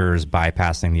some sugars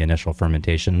bypassing the initial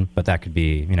fermentation, but that could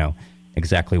be,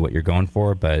 exactly what you're going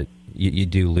for, but you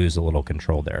do lose a little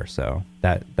control there. So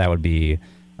that would be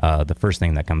the first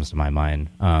thing that comes to my mind.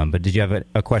 But did you have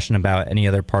a question about any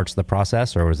other parts of the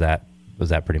process, or was that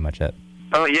pretty much it?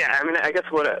 Oh, yeah. I mean, I guess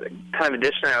what kind of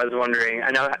addition I was wondering,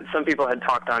 I know some people had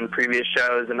talked on previous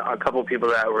shows and a couple of people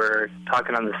that were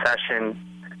talking on the session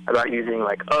about using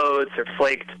like oats or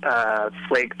flaked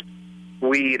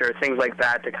wheat or things like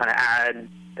that to kind of add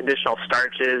additional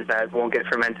starches that won't get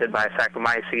fermented by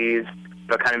Saccharomyces,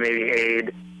 but kind of maybe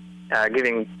aid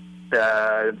giving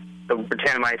the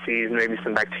Brettanomyces and maybe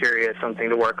some bacteria something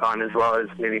to work on, as well as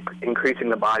maybe increasing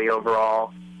the body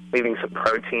overall, leaving some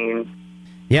protein.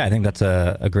 Yeah, I think that's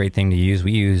a great thing to use.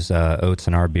 We use oats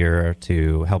in our beer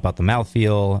to help out the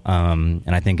mouthfeel,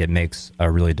 and I think it makes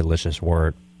a really delicious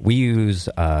wort. We use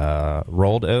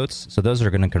rolled oats, so those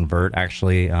are going to convert,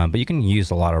 actually, but you can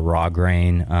use a lot of raw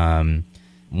grain.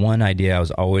 One idea I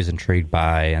was always intrigued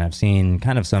by, and I've seen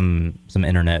kind of some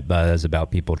internet buzz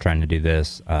about people trying to do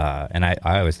this, and I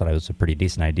always thought it was a pretty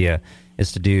decent idea,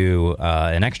 is to do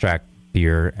an extract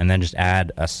beer and then just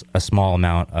add a small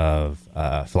amount of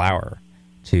flour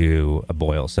to a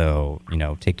boil. So,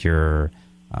 take your,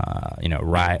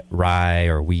 rye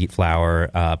or wheat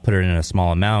flour, put it in a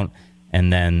small amount,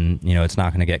 and then, it's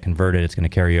not going to get converted. It's going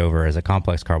to carry over as a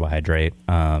complex carbohydrate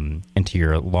into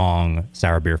your long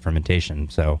sour beer fermentation.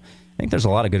 So I think there's a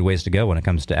lot of good ways to go when it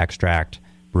comes to extract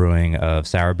brewing of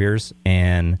sour beers.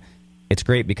 And it's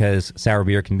great because sour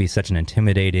beer can be such an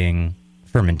intimidating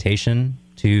fermentation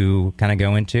to kind of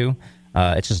go into.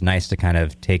 It's just nice to kind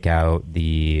of take out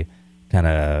the kind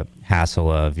of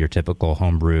hassle of your typical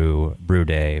homebrew brew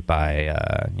day by,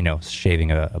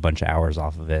 shaving a bunch of hours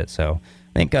off of it. So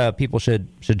I think people should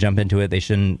jump into it. They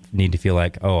shouldn't need to feel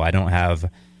like, oh, I don't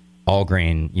have all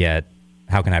grain yet.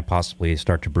 How can I possibly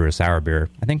start to brew a sour beer?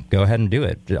 I think go ahead and do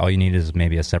it. All you need is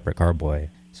maybe a separate carboy.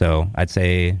 So I'd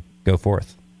say go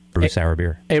forth, brew sour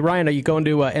beer. Hey, Ryan, are you going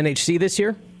to NHC this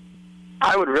year?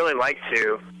 I would really like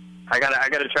to. I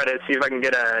gotta try to see if I can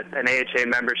get an AHA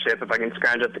membership, if I can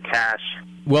scrounge up the cash.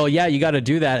 Well, yeah, you got to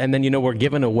do that, and then we're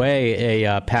giving away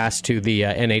a pass to the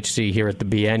NHC here at the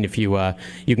BN. If you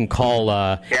can call.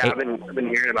 I've been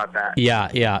hearing about that.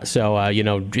 Yeah. So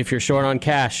if you're short on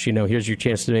cash, here's your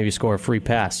chance to maybe score a free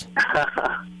pass.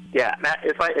 Yeah, Matt.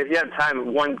 If you have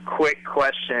time, one quick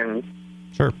question.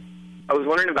 Sure. I was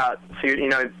wondering about. So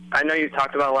I know you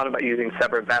talked about a lot about using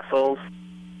separate vessels.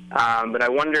 But I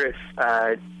wonder if,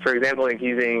 for example, like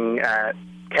using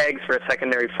kegs for a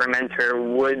secondary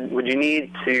fermenter, would you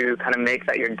need to kind of make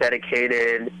that your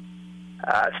dedicated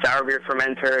sour beer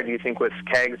fermenter? Do you think with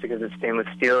kegs, because it's stainless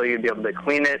steel, you'd be able to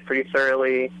clean it pretty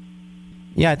thoroughly?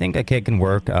 Yeah, I think a keg can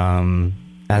work.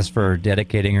 As for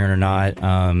dedicating it or not,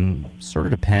 sort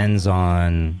of depends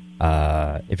on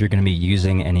if you're going to be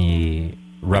using any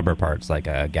rubber parts, like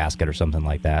a gasket or something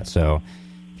like that. So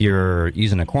you're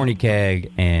using a corny keg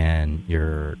and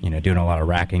you're doing a lot of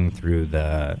racking through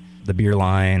the beer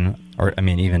line, or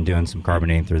even doing some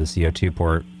carbonating through the CO2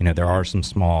 port, there are some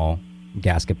small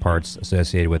gasket parts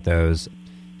associated with those,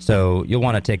 so you'll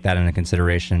want to take that into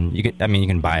consideration. You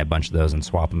can buy a bunch of those and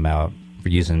swap them out. If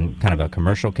you're using kind of a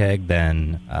commercial keg,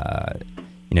 then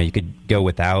you could go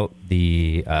without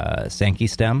the Sankey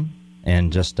stem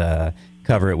and just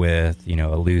cover it with,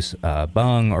 a loose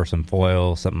bung or some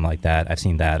foil, something like that. I've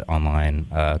seen that online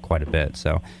quite a bit.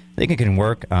 So I think it can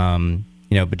work,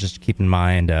 but just keep in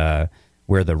mind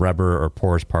where the rubber or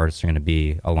porous parts are going to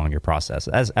be along your process,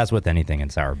 as with anything in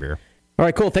sour beer. All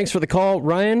right, cool. Thanks for the call,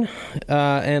 Ryan.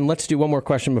 And let's do one more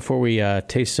question before we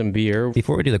taste some beer.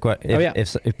 Before we do the question,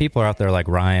 if people are out there like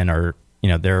Ryan, or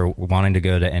they're wanting to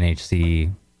go to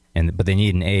NHC, but they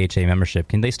need an AHA membership,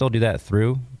 can they still do that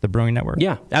through the Brewing Network?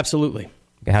 Yeah, absolutely.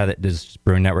 Does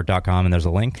brewingnetwork.com, and there's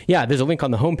a link? Yeah, there's a link on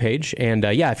the homepage. And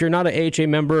if you're not an AHA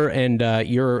member and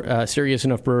you're a serious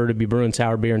enough brewer to be brewing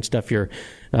sour beer and stuff, you're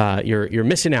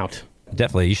missing out.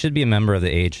 Definitely. You should be a member of the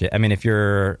AHA. If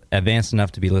you're advanced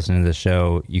enough to be listening to the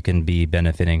show, you can be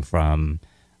benefiting from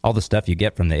all the stuff you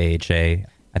get from the AHA.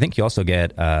 I think you also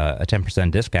get a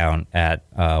 10% discount at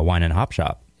Wine and Hop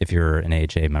Shop if you're an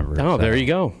AHA member. Oh, So, there you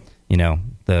go. You know,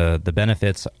 the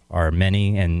benefits are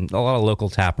many, and a lot of local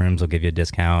tap rooms will give you a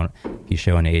discount if you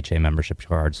show an AHA membership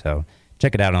card. So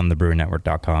check it out on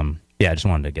thebrewingnetwork.com. Yeah, I just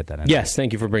wanted to get that in. Yes,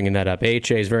 thank you for bringing that up.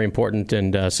 AHA is very important,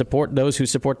 and support those who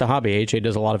support the hobby. AHA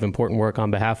does a lot of important work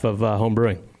on behalf of home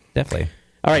brewing. Definitely.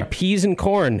 All right, Peas and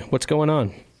Corn, what's going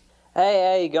on? Hey,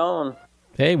 how you going?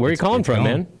 Hey, where are you calling from,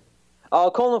 man?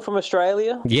 Calling from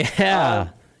Australia. Yeah,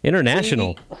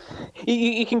 international.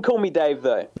 You can call me Dave,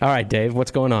 though. All right, Dave,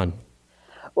 what's going on?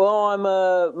 Well,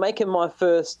 I'm making my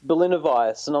first Berliner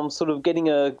Weiss, and I'm sort of getting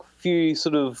a few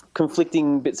sort of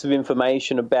conflicting bits of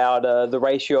information about the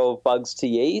ratio of bugs to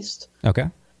yeast. Okay.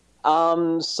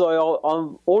 So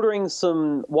I'm ordering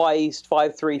some Y-Yeast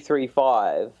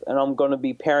 5335, and I'm going to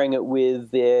be pairing it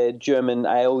with their German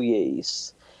ale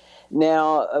yeast.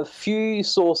 Now, a few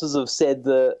sources have said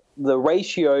that the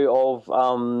ratio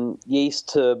of yeast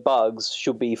to bugs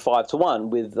should be 5-1,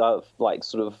 with like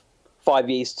sort of 5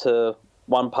 yeast to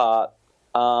 1 part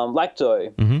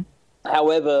lacto. Mm-hmm.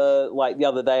 However, like the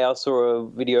other day, I saw a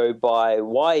video by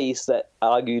Y-Yeast that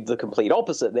argued the complete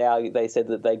opposite. They said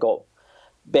that they got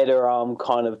better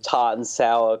kind of tart and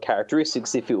sour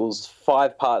characteristics if it was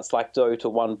 5 parts lacto to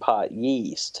 1 part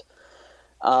yeast.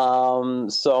 So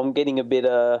I'm getting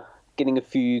a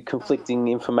few conflicting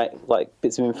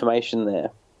bits of information there.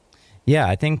 Yeah,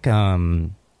 I think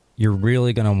you're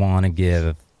really going to want to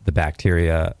give the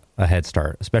bacteria a head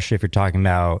start, especially if you're talking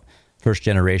about first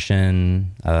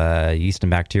generation yeast and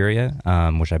bacteria,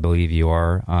 which I believe you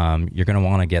are. You're going to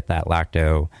want to get that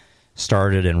lacto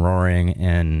started and roaring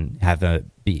and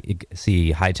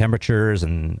see high temperatures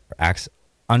and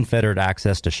unfettered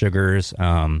access to sugars.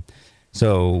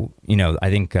 So, you know, I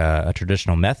think a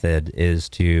traditional method is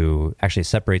to actually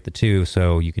separate the two.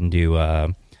 So you can do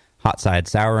hot side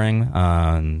souring.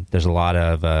 There's a lot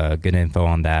of good info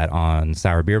on that on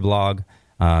Sour Beer Blog.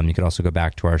 You could also go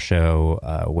back to our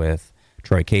show with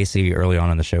Troy Casey. Early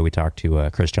on in the show, we talked to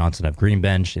Chris Johnson of Green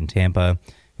Bench in Tampa,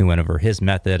 who went over his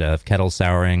method of kettle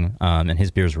souring, and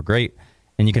his beers were great.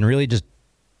 And you can really just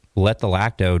let the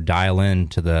lacto dial in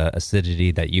to the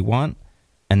acidity that you want.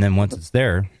 And then once it's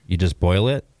there, you just boil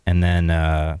it and then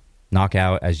knock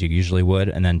out as you usually would,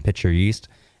 and then pitch your yeast.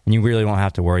 And you really won't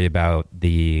have to worry about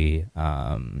the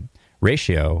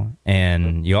ratio,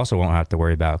 and you also won't have to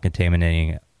worry about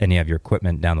contaminating any of your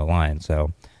equipment down the line.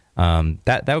 So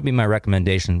that would be my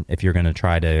recommendation if you're going to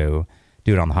try to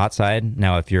do it on the hot side.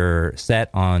 Now, if you're set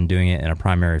on doing it in a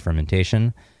primary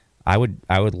fermentation, I would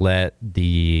let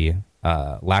the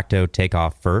lacto take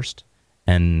off first,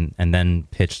 and then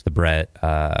pitch the Brett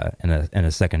in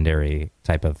a secondary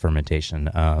type of fermentation.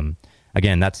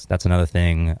 Again, that's another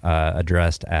thing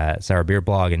addressed at Sour Beer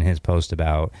Blog in his post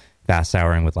about fast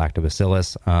souring with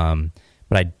lactobacillus.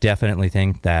 But I definitely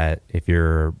think that if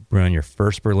you're brewing your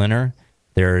first Berliner,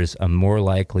 there's a more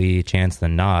likely chance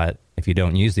than not, if you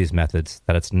don't use these methods,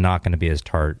 that it's not going to be as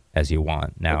tart as you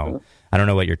want. Now, I don't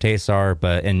know what your tastes are,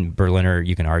 but in Berliner,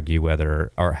 you can argue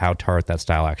whether or how tart that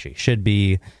style actually should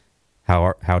be,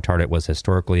 how tart it was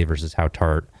historically versus how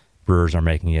tart brewers are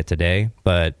making it today.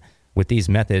 But with these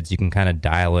methods, you can kind of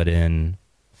dial it in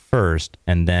first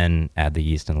and then add the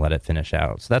yeast and let it finish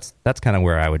out. So that's kind of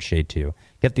where I would shade to.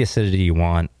 Get the acidity you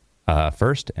want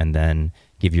first, and then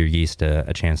give your yeast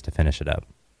a chance to finish it up.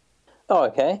 Oh,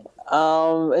 okay.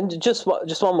 And just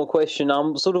one more question.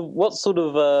 What sort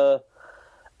of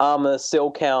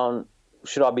cell count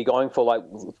should I be going for? Like,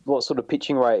 what sort of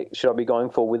pitching rate should I be going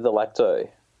for with the lacto?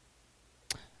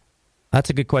 That's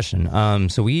a good question.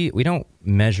 So we don't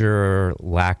measure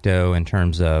lacto in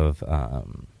terms of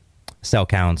cell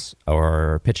counts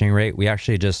or pitching rate. We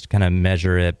actually just kind of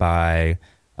measure it by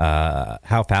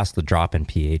how fast the drop in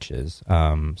pH is.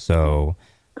 So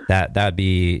that'd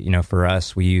be, for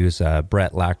us, we use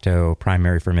Brett lacto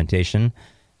primary fermentation.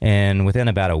 And within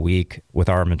about a week with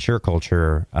our mature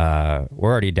culture,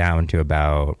 we're already down to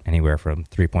about anywhere from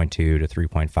 3.2 to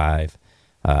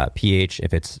 3.5 pH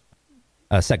if it's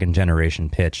a second generation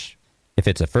pitch. If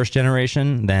it's a first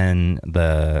generation, then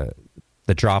the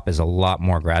drop is a lot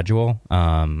more gradual.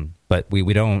 But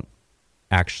we don't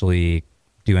actually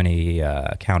do any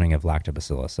counting of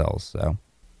lactobacillus cells. So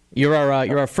you're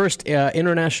our first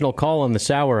international call on the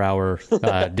Sour Hour,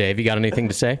 Dave. You got anything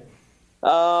to say?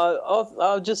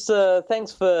 Just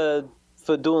thanks for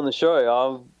doing the show.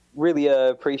 I really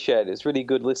appreciate it. It's really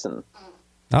good listen.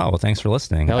 Oh, well, thanks for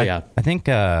listening. Hell yeah. I think,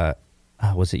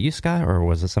 was it you, Scott, or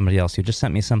was it somebody else who just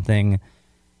sent me something?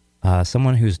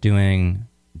 Someone who's doing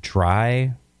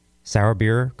dry sour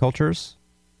beer cultures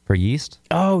for yeast.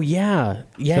 Oh, yeah.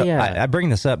 Yeah. I bring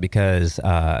this up because,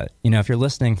 if you're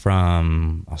listening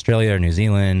from Australia or New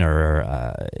Zealand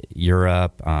or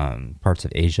Europe, parts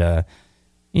of Asia,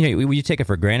 we take it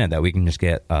for granted that we can just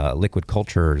get liquid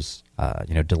cultures,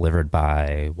 delivered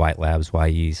by White Labs, Y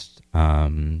Yeast,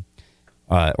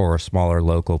 or smaller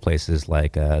local places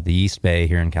like the East Bay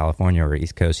here in California or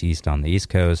East Coast Yeast on the East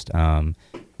Coast.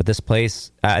 But this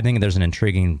place, I think there's an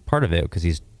intriguing part of it because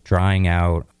he's drying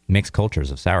out mixed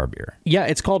cultures of sour beer. Yeah,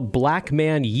 it's called Black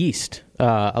Man Yeast.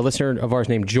 A listener of ours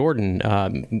named Jordan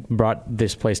brought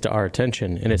this place to our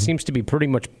attention, and it seems to be pretty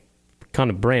much kind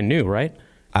of brand new, right?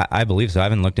 I believe so. I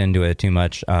haven't looked into it too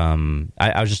much.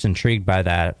 I was just intrigued by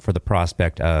that for the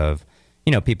prospect of,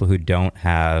 people who don't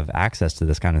have access to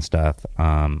this kind of stuff,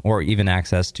 or even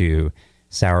access to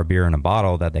sour beer in a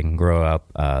bottle that they can grow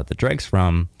up the dregs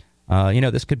from.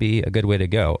 This could be a good way to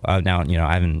go. Now,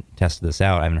 I haven't tested this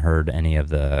out. I haven't heard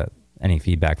any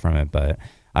feedback from it, but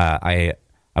I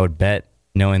would bet,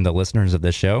 knowing the listeners of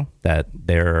this show, that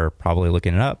they're probably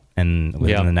looking it up, and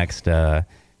within the next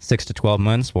 6 to 12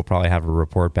 months, we'll probably have a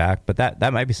report back. But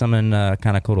that might be something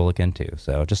kind of cool to look into.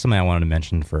 So just something I wanted to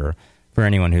mention for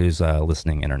anyone who's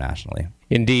listening internationally.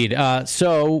 Indeed.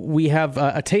 So we have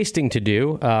a tasting to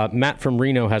do. Matt from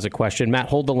Reno has a question. Matt,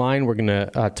 hold the line. We're going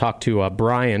to talk to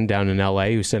Brian down in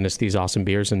L.A. who sent us these awesome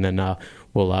beers, and then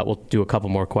we'll do a couple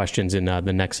more questions in the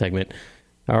next segment.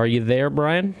 Are you there,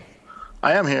 Brian?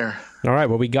 I am here. All right.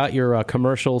 Well, we got your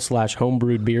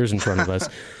commercial/homebrewed beers in front of us.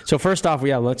 So first off,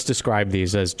 let's describe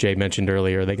these. As Jay mentioned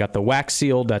earlier, they got the wax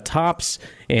sealed tops,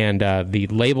 and the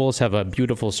labels have a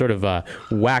beautiful sort of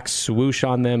wax swoosh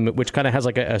on them, which kind of has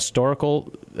like a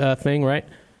historical thing, right?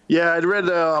 Yeah, I'd read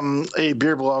a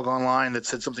beer blog online that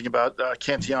said something about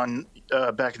Cantillon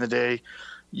back in the day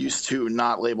used to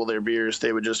not label their beers.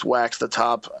 They would just wax the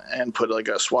top and put like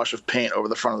a swash of paint over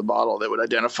the front of the bottle that would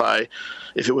identify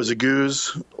if it was a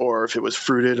goose or if it was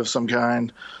fruited of some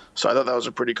kind. So I thought that was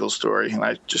a pretty cool story, and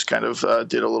I just kind of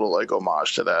did a little like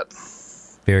homage to that.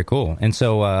 Very cool. And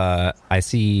so I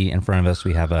see in front of us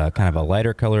we have a kind of a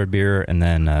lighter colored beer and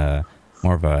then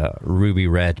more of a ruby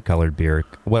red colored beer.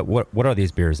 What are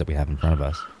these beers that we have in front of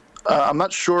us? I'm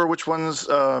not sure which ones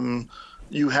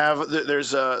you have.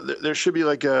 There should be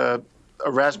like a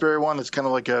raspberry one that's kind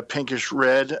of like a pinkish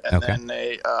red, and then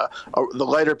the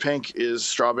lighter pink is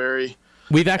strawberry.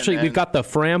 We've got the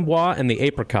framboise and the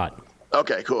apricot.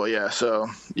 Okay, cool. Yeah, so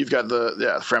you've got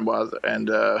the framboise and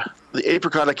the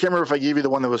apricot. I can't remember if I gave you the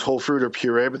one that was whole fruit or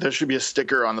puree, but there should be a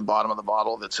sticker on the bottom of the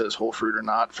bottle that says whole fruit or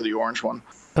not for the orange one.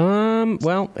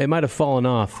 Well, it might have fallen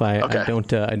off. I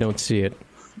don't see it.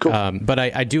 Cool. But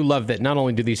I do love that not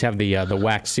only do these have the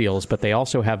wax seals, but they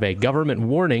also have a government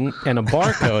warning and a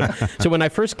barcode. So when I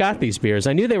first got these beers,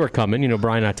 I knew they were coming.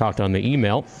 Brian and I talked on the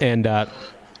email, and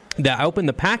I opened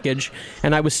the package,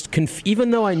 and I was even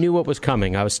though I knew what was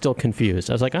coming, I was still confused.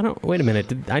 I was like, wait a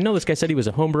minute. I know this guy said he was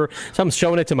a home brewer. So I'm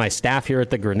showing it to my staff here at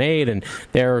the Grenade, and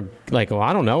they're like, well,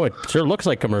 I don't know. It sure looks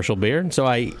like commercial beer. And so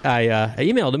I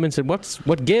emailed him and said,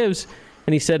 what gives?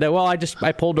 And he said,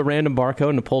 I pulled a random barcode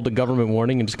and pulled a government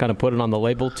warning and just kind of put it on the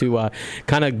label to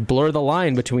kind of blur the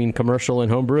line between commercial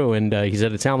and homebrew. And he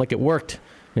said it sounded like it worked,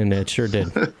 and it sure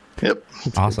did. Yep.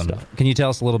 It's awesome. Can you tell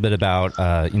us a little bit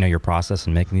about your process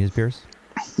in making these beers?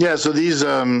 Yeah, so these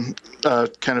kind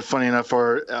of funny enough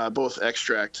are both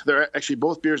extract. They're actually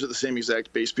both beers are the same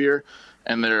exact base beer,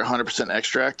 and they're 100%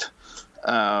 extract.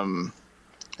 And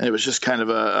it was just kind of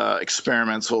a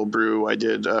experimental brew I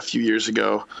did a few years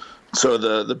ago. So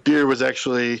the beer was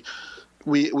actually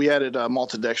we added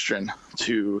maltodextrin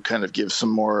to kind of give some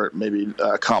more maybe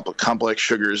complex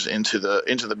sugars into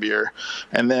the beer,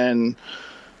 and then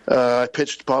I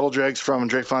pitched bottle dregs from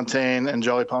Drakefontein and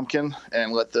Jolly Pumpkin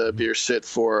and let the beer sit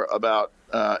for about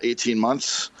 18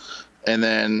 months, and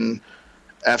then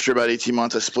after about 18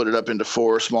 months, I split it up into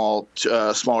 4 smaller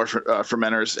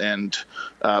fermenters and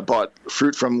bought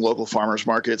fruit from local farmers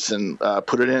markets and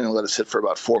put it in and let it sit for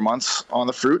about 4 months on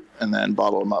the fruit and then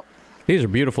bottle them up. These are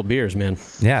beautiful beers, man.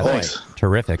 Yeah, thanks.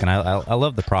 Terrific. And I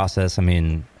love the process. I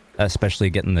mean, especially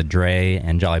getting the Dre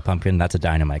and Jolly Pumpkin, that's a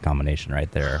dynamite combination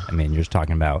right there. I mean, you're just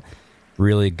talking about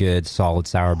really good, solid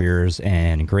sour beers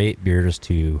and great beers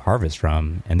to harvest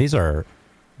from. And these are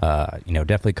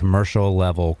definitely commercial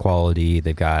level quality.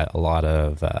 They've got a lot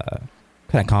of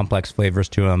kind of complex flavors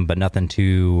to them, but nothing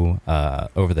too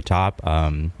over the top.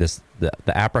 The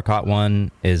apricot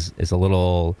one is a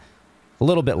little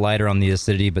bit lighter on the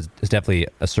acidity, but it's definitely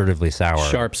assertively sour.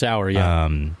 Sharp sour, yeah.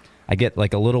 I get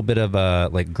like a little bit of a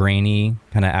like grainy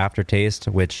kind of aftertaste,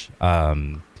 which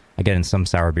I get in some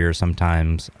sour beers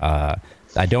sometimes.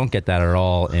 I don't get that at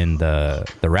all in the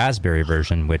raspberry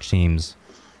version, which seems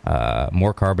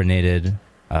more carbonated,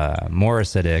 more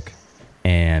acidic,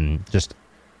 and just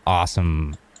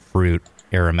awesome fruit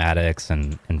aromatics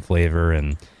and flavor.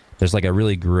 And there's like a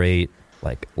really great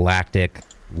like lactic,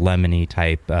 lemony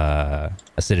type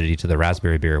acidity to the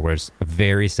raspberry beer, where it's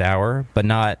very sour, but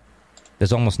not.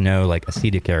 There's almost no like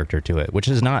acetic character to it, which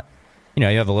is not. You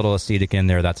have a little acetic in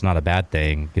there. That's not a bad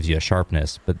thing. Gives you a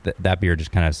sharpness, but that beer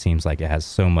just kind of seems like it has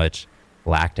so much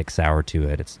lactic sour to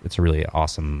it. It's a really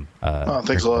awesome.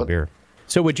 Thanks a lot. Beer.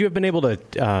 So would you have been able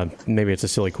to, maybe it's a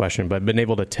silly question, but been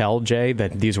able to tell Jay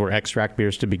that these were extract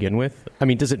beers to begin with? I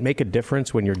mean, does it make a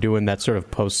difference when you're doing that sort of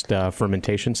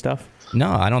post-fermentation stuff?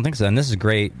 No, I don't think so. And this is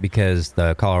great because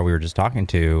the caller we were just talking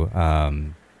to,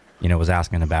 was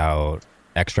asking about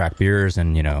extract beers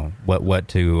and, what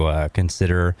to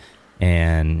consider.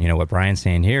 And, what Brian's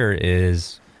saying here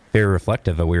is very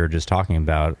reflective of what we were just talking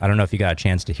about. I don't know if you got a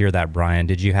chance to hear that, Brian.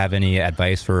 Did you have any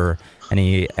advice for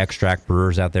any extract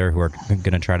brewers out there who are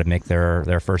going to try to make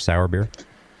their first sour beer?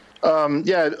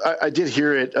 Yeah, I did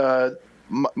hear it.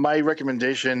 My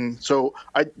recommendation,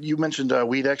 you mentioned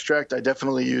wheat extract. I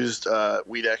definitely used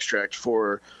wheat extract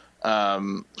for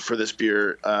this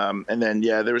beer. And then,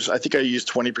 I think I used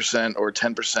 20% or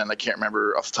 10%. I can't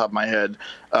remember off the top of my head,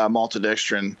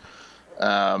 maltodextrin.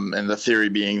 And the theory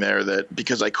being there that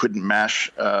because I couldn't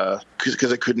mash,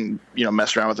 because I couldn't,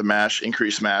 mess around with the mash,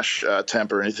 increase mash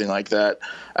temp or anything like that,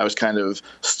 I was kind of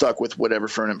stuck with whatever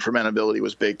fermentability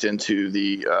was baked into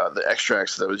the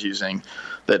extracts that I was using.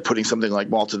 That putting something like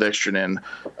maltodextrin in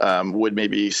would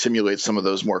maybe simulate some of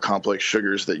those more complex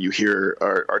sugars that you hear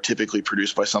are typically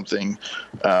produced by something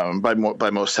by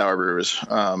most sour brewers.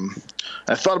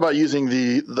 I thought about using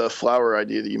the flour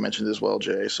idea that you mentioned as well,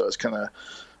 Jay. So it's kind of.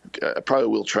 I probably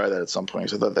will try that at some point.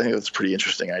 So I think that's a pretty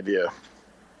interesting idea.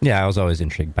 Yeah, I was always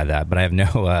intrigued by that, but I have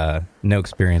no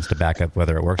experience to back up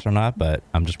whether it works or not. But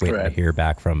I'm just waiting to hear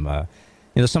back from.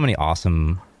 There's so many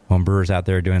awesome homebrewers out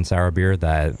there doing sour beer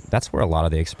that's where a lot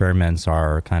of the experiments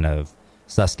are kind of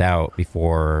sussed out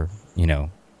before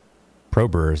pro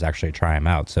brewers actually try them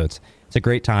out. So it's a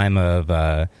great time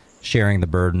of sharing the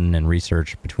burden and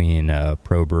research between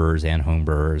pro brewers and home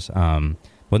brewers.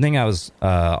 One thing I was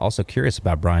also curious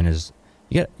about, Brian, is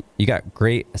you got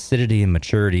great acidity and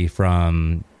maturity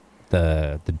from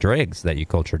the dregs that you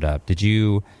cultured up. Did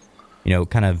you,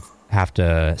 kind of have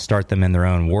to start them in their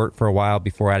own wort for a while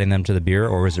before adding them to the beer,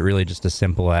 or was it really just as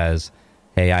simple as,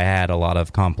 hey, I had a lot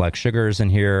of complex sugars in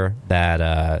here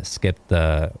that skipped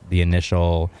the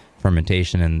initial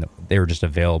fermentation, and they were just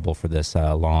available for this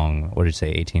long, what did you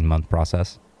say, 18-month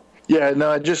process? Yeah, no,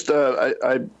 I just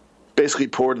I basically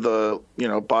poured the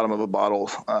bottom of a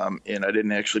bottle in. I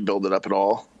didn't actually build it up at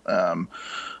all.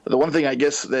 The one thing I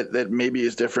guess that maybe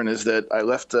is different is that I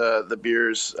left the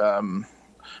beers.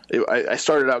 I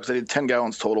started out because I did 10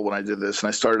 gallons total when I did this, and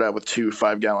I started out with 2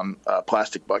 5-gallon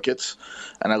plastic buckets,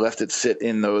 and I left it sit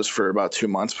in those for about 2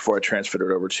 months before I transferred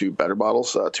it over to better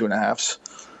bottles,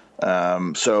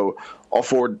 2.5s. So all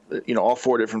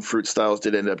four different fruit styles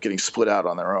did end up getting split out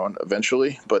on their own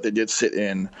eventually, but they did sit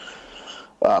in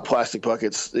plastic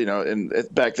buckets, and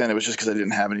back then it was just because I didn't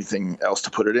have anything else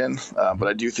to put it in. But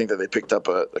I do think that they picked up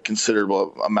a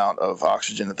considerable amount of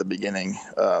oxygen at the beginning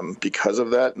because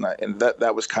of that. And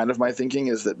that was kind of my thinking,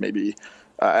 is that maybe,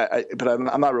 but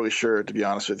I'm not really sure, to be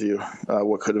honest with you,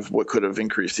 what could have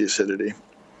increased the acidity.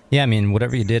 Yeah, I mean,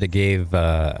 whatever you did, it gave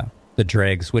the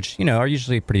dregs, which, are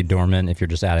usually pretty dormant if you're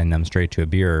just adding them straight to a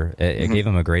beer. It gave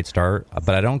them a great start,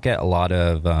 but I don't get a lot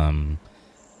of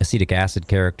acetic acid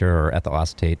character or ethyl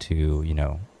acetate to,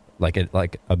 like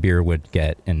a beer would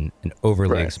get in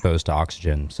overly exposed to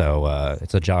oxygen. So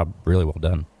it's a job really well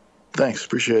done. Thanks.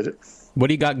 Appreciate it. What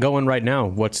do you got going right now?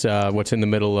 What's in the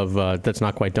middle of that's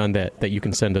not quite done that you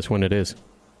can send us when it is?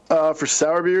 For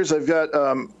sour beers, I've got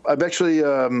I've actually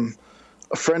a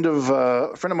friend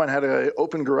of mine had an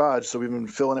open garage, so we've been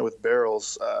filling it with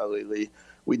barrels lately.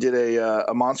 We did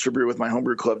a monster brew with my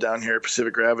homebrew club down here at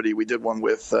Pacific Gravity. We did one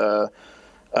with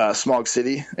Smog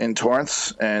City in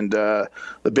Torrance, and the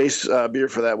base beer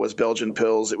for that was Belgian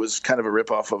Pils. It was kind of a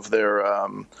ripoff of their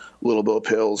Little Bill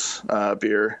Pils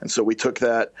beer, and so we took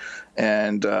that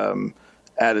and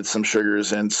added some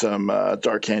sugars and some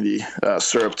dark candy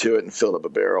syrup to it and filled up a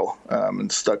barrel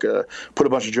and put a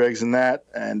bunch of dregs in that,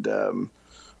 and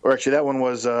or actually that one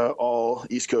was all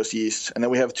East Coast yeast, and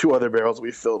then we have 2 other barrels that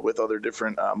we filled with other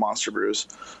different monster brews.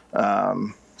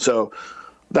 So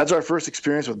that's our first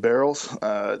experience with barrels.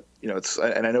 It's,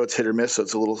 and I know it's hit or miss, so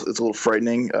it's a little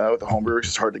frightening with the home brewers.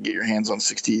 It's hard to get your hands on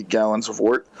 60 gallons of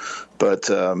wort, but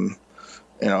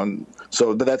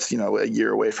but that's a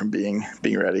year away from being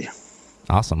ready.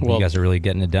 Awesome. Well, you guys are really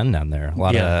getting it done down there.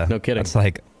 No kidding. It's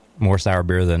like more sour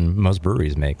beer than most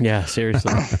breweries make. Yeah,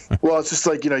 seriously. Well, it's just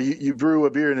like, you brew a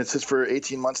beer and it sits for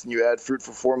 18 months and you add fruit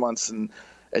for 4 months and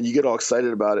you get all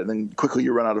excited about it, and then quickly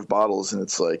you run out of bottles, and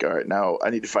it's like, all right, now I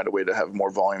need to find a way to have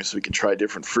more volume so we can try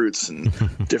different fruits and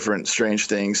different strange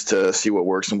things to see what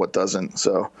works and what doesn't.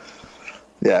 So,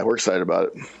 yeah, we're excited about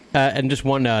it. And just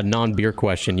one non-beer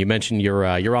question. You mentioned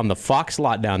you're on the Fox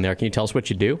lot down there. Can you tell us what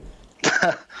you do?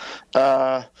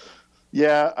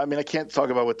 Yeah, I mean, I can't talk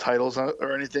about what titles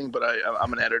or anything, but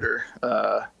I'm an editor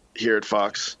here at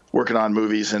Fox, working on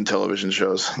movies and television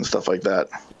shows and stuff like that.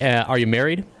 Are you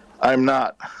married? I'm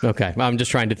not. Okay. I'm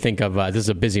just trying to think of, this is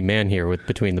a busy man here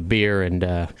between the beer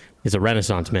and he's a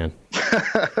Renaissance man.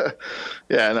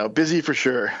 Yeah, no, busy for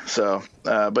sure. So,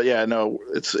 but yeah, no,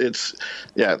 it's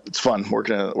fun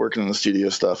working in the studio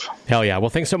stuff. Hell yeah. Well,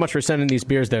 thanks so much for sending these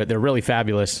beers. They're really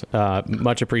fabulous.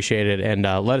 Much appreciated. And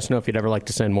let us know if you'd ever like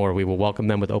to send more. We will welcome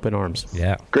them with open arms.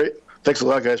 Yeah. Great. Thanks a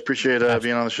lot, guys. Appreciate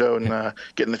being on the show and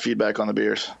getting the feedback on the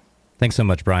beers. Thanks so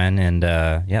much, Brian. And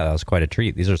yeah, that was quite a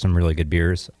treat. These are some really good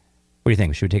beers. What do you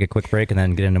think? Should we take a quick break and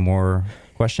then get into more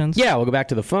questions? Yeah, we'll go back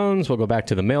to the phones. We'll go back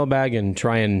to the mailbag and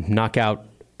try and knock out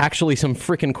actually some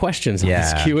freaking questions on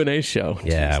this Q&A show.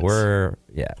 Yeah, we're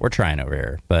trying over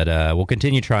here. But we'll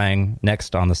continue trying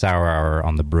next on the Sour Hour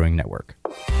on the Brewing Network.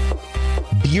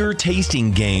 Beer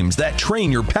tasting games that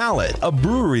train your palate, a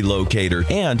brewery locator,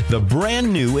 and the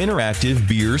brand new interactive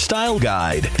beer style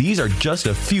guide. These are just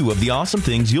a few of the awesome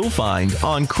things you'll find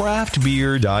on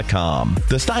craftbeer.com.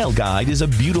 The style guide is a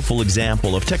beautiful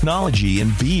example of technology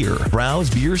in beer. Browse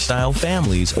beer style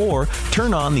families or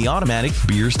turn on the automatic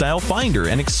beer style finder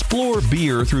and explore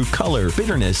beer through color,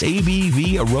 bitterness,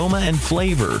 ABV, aroma, and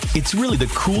flavor. It's really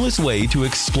the coolest way to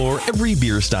explore every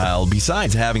beer style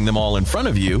besides having them all in front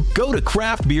of you. Go to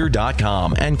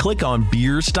craftbeer.com and click on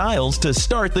beer styles to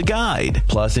start the guide.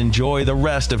 Plus, enjoy the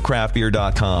rest of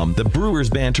craftbeer.com, the Brewers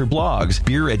Banter blogs,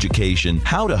 beer education,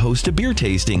 how to host a beer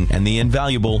tasting, and the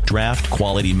invaluable draft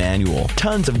quality manual.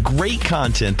 Tons of great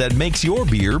content that makes your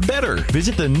beer better.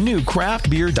 Visit the new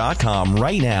craftbeer.com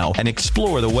right now and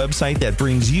explore the website that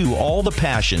brings you all the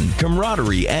passion,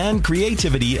 camaraderie, and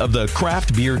creativity of the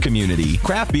craft beer community.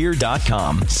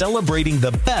 Craftbeer.com, celebrating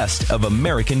the best of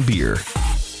American beer.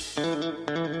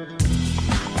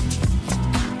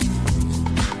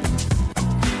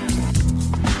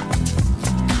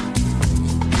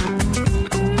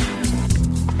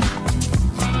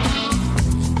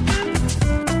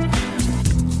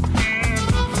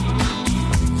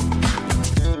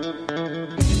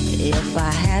 If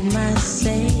I had my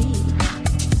say,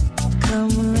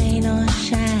 come rain or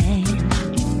shine,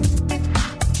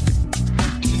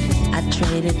 I'd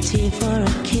trade a tear for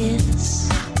a kiss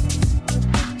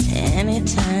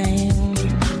anytime.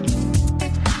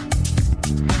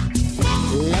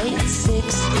 Late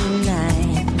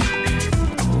 69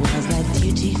 was like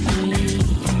duty free.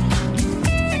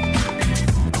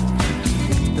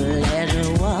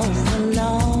 Pleasure was the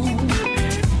law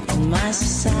in my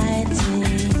society.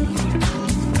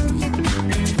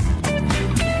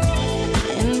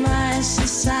 In my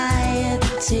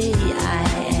society, I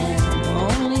am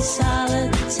only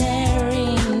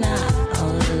solitary, not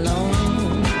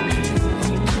alone.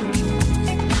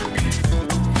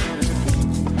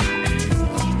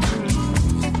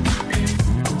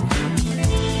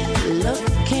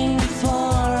 Looking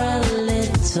for a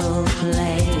little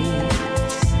place,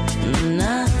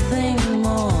 nothing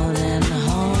more than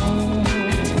home.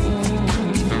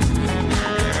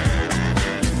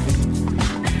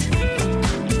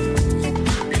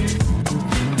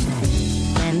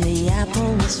 When the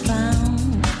apple was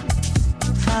found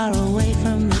far away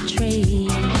from the tree,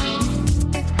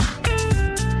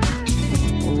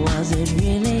 was it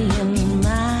really in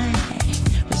my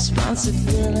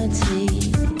responsibility?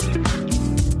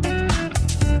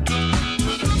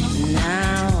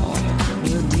 Now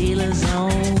the dealer's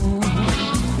on,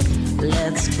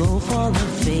 let's go for the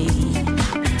fee.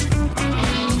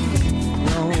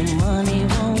 No money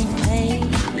won't pay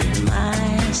my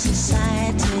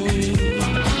society.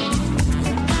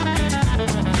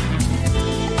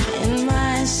 In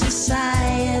my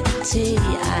society, I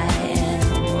am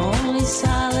only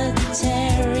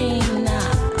solitary,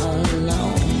 not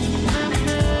alone.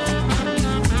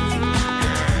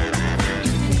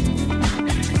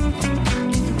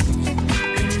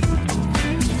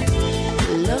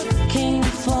 Looking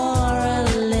for a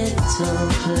little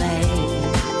place,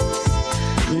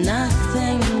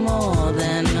 nothing more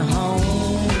than home.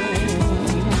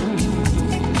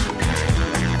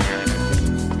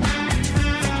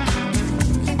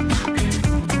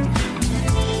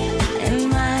 In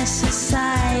my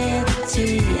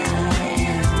society, I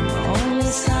am only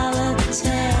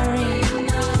solitary.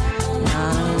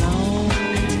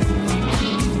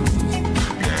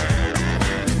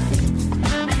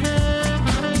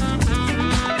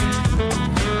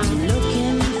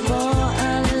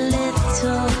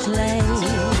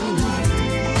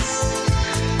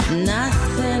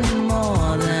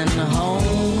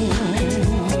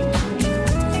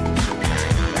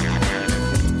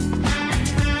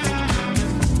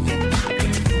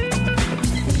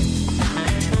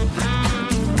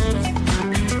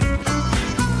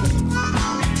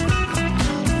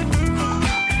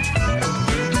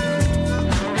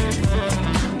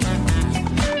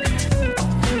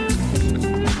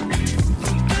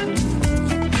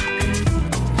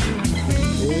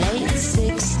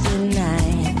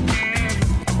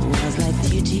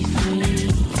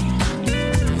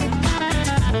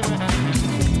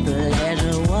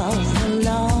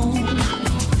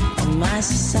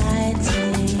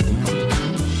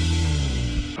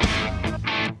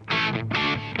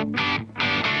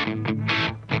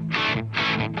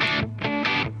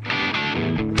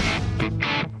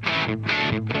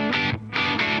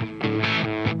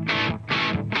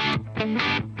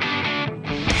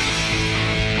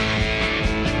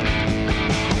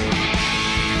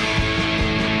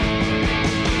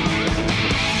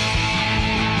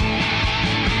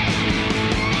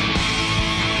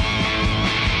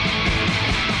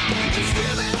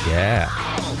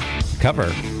 cover.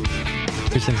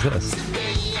 Who sings this?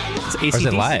 It's Or is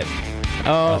it AC/DC. live?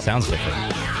 Oh, It sounds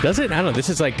different. does it? I don't know. This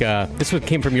is like this one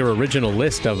came from your original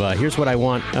list of here's what I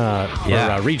want for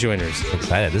rejoiners.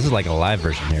 Excited. This is like a live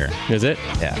version here. Is it?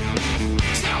 Yeah.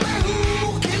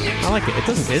 I like it. It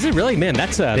doesn't. Is it really? Man,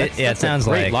 that's It sounds a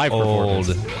great like live performance.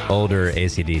 older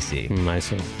AC/DC. I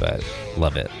see. But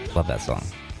love it. Love that song.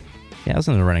 Yeah, I was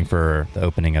in the running for the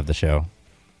opening of the show,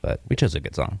 but we chose a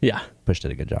good song. Yeah. Pushed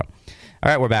it a good job.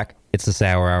 All right, we're back. It's the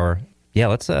Sour Hour. Yeah,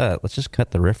 let's just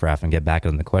cut the riffraff and get back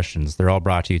on the questions. They're all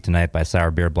brought to you tonight by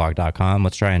sourbeerblog.com.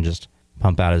 Let's try and just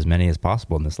pump out as many as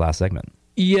possible in this last segment.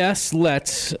 Yes,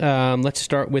 let's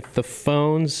start with the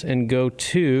phones and go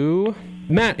to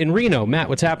Matt in Reno. Matt,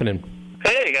 what's happening?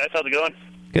 Hey guys, how's it going?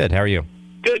 Good. How are you?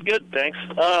 Good, thanks.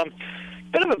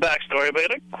 Bit of a backstory, but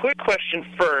a quick question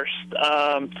first.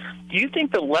 Do you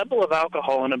think the level of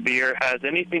alcohol in a beer has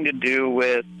anything to do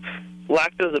with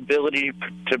lacto's ability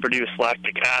to produce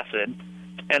lactic acid?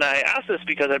 And I ask this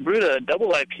because I brewed a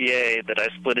double IPA that I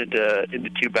split into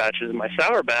two batches. In my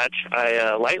sour batch,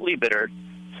 I lightly bittered,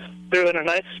 threw in a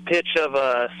nice pitch of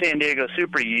San Diego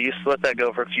super yeast, let that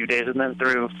go for a few days, and then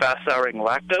threw fast souring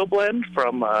lacto blend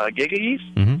from Giga Yeast.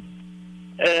 Mm-hmm.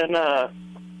 And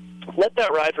let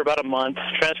that ride for about a month,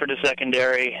 transferred to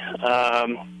secondary.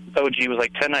 OG was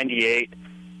like 1098.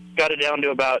 Got it down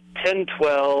to about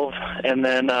 1012, and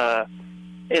then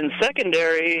in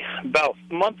secondary, about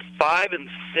month 5 and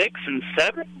 6 and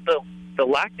 7, the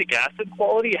lactic acid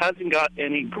quality hasn't got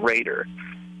any greater.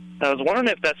 I was wondering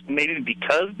if that's maybe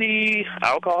because the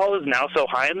alcohol is now so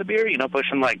high in the beer,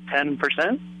 pushing like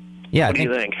 10%? Yeah, what do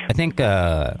you think? I think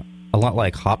a lot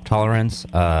like hop tolerance,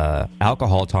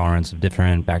 alcohol tolerance of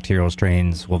different bacterial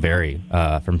strains will vary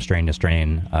from strain to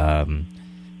strain.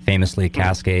 Famously,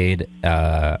 Cascade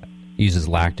uses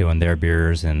lacto in their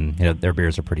beers, and their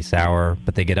beers are pretty sour,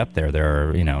 but they get up there.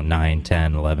 They're 9,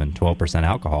 10, 11, 12%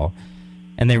 alcohol,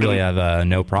 and they really have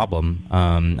no problem.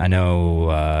 I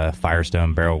know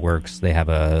Firestone Barrel Works, they have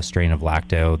a strain of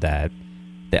lacto that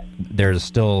they're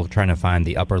still trying to find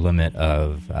the upper limit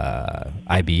of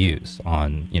IBUs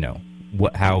on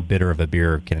how bitter of a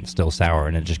beer can it still sour,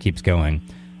 and it just keeps going.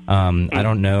 I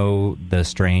don't know the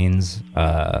strains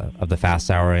of the fast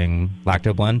souring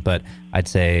lacto blend, but I'd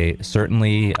say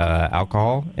certainly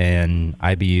alcohol and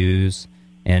IBUs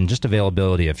and just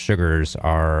availability of sugars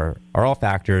are all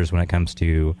factors when it comes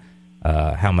to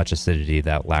how much acidity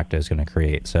that lacto is going to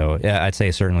create. So yeah, I'd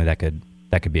say certainly that could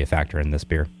be a factor in this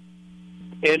beer.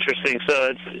 Interesting.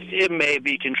 So it may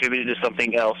be contributed to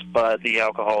something else, but the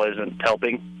alcohol isn't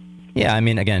helping. Yeah, I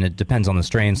mean, again, it depends on the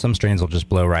strain. Some strains will just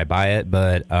blow right by it,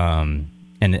 but I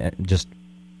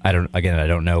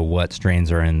don't know what strains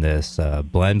are in this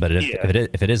blend. But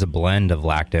if it is a blend of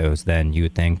lactose, then you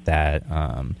would think that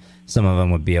some of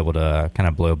them would be able to kind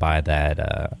of blow by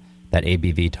that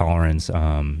ABV tolerance.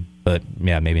 But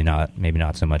yeah, maybe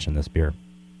not so much in this beer.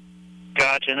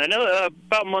 Gotcha. And I know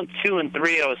about month 2 and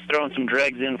 3, I was throwing some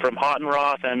dregs in from Hot and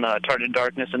Roth and Tarted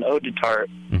Darkness and Ode to Tart.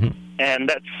 Mm-hmm. And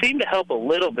that seemed to help a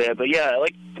little bit, but yeah,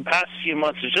 like the past few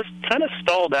months, it's just kind of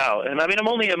stalled out. And I mean, I'm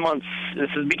only this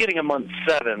is beginning of month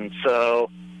 7,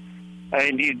 so I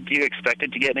mean, do you expect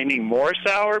it to get any more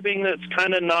sour, being that it's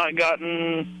kind of not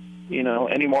gotten,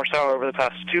 any more sour over the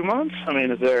past 2 months? I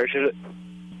mean, should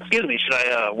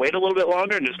I wait a little bit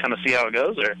longer and just kind of see how it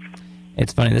goes, or?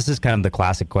 It's funny. This is kind of the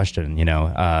classic question,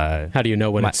 how do you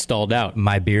know when it's stalled out?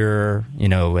 My beer,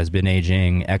 has been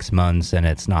aging X months and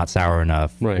it's not sour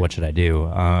enough. Right. What should I do?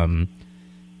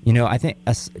 I think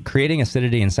creating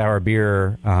acidity in sour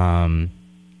beer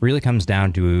really comes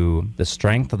down to the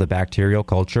strength of the bacterial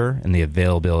culture and the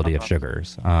availability of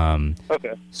sugars.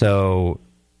 Okay. So,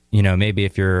 maybe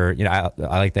if you're, I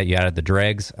like that you added the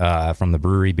dregs from the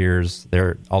brewery beers.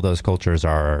 All those cultures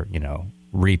are,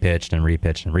 repitched and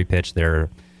repitched and repitched. They're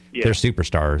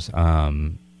superstars,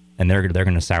 and they're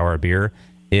going to sour a beer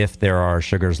if there are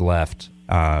sugars left,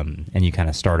 and you kind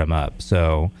of start them up.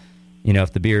 So,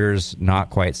 if the beer's not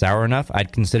quite sour enough,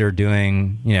 I'd consider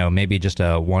doing, maybe just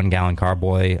a 1 gallon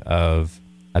carboy of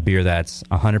a beer that's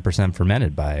 100%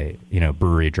 fermented by,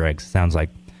 brewery dregs. Sounds like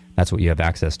that's what you have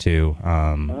access to.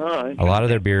 A lot of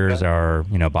their beers are,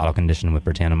 bottle conditioned with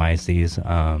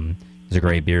Brettanomyces. These are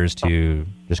great beers to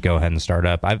just go ahead and start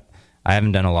up. I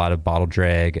haven't done a lot of bottle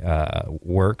drag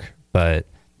work, but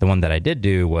the one that I did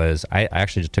do was I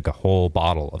actually just took a whole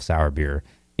bottle of sour beer.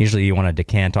 Usually you want to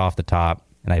decant off the top,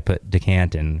 and I put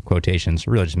decant in quotations. It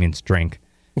really just means drink.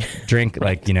 Drink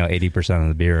like 80% of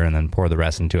the beer and then pour the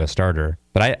rest into a starter.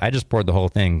 But I just poured the whole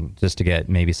thing just to get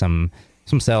maybe some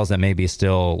cells that may be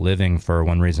still living for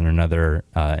one reason or another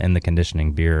in the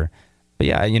conditioning beer. But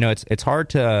yeah, it's hard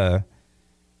to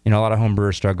a lot of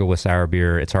homebrewers struggle with sour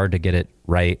beer. It's hard to get it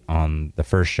right on the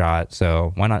first shot.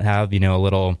 So why not have, a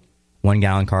little 1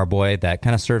 gallon carboy that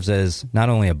kind of serves as not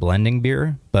only a blending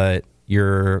beer, but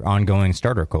your ongoing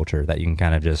starter culture that you can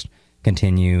kind of just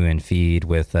continue and feed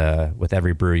with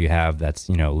every brew you have that's,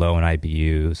 low in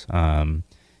IBUs.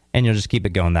 And you'll just keep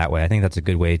it going that way. I think that's a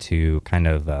good way to kind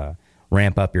of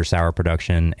ramp up your sour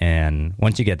production. And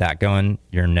once you get that going,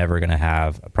 you're never going to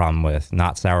have a problem with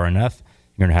not sour enough.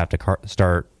 You're going to have to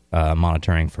start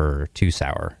monitoring for too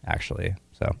sour, actually.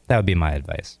 So that would be my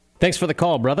advice. Thanks for the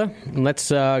call, brother.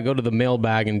 Let's go to the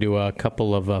mailbag and do a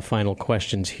couple of final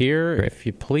questions here, if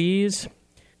you please.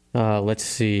 Let's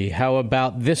see. How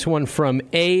about this one from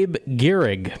Abe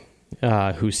Gehrig,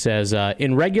 who says,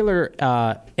 in regular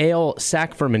ale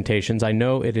sack fermentations, I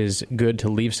know it is good to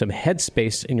leave some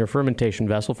headspace in your fermentation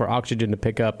vessel for oxygen to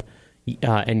pick up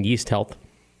and yeast health.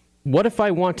 What if I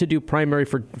want to do primary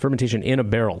fermentation in a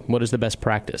barrel? What is the best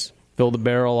practice? Fill the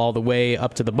barrel all the way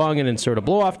up to the bung and insert a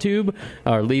blow-off tube,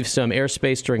 or leave some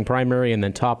airspace during primary and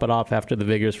then top it off after the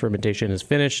vigorous fermentation is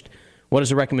finished? What is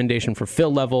the recommendation for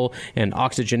fill level and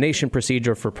oxygenation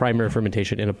procedure for primary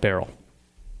fermentation in a barrel?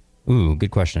 Ooh,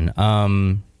 good question.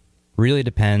 Really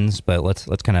depends, but let's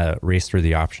kind of race through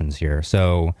the options here.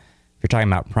 So if you're talking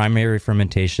about primary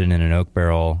fermentation in an oak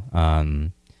barrel,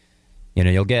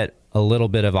 you'll get a little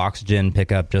bit of oxygen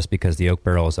pickup just because the oak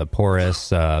barrel is a porous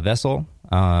vessel.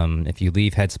 If you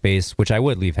leave headspace, which I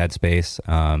would leave headspace,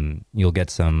 you'll get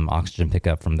some oxygen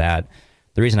pickup from that.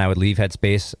 The reason I would leave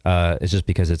headspace is just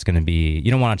because it's going to be,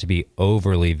 you don't want it to be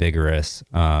overly vigorous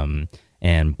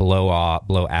and blow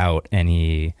out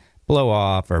any blow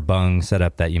off or bung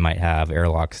setup that you might have,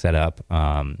 airlock setup,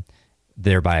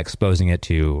 thereby exposing it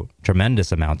to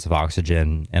tremendous amounts of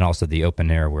oxygen, and also the open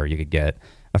air where you could get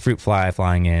a fruit fly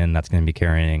flying in that's going to be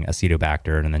carrying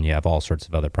acetobacter, and then you have all sorts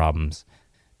of other problems.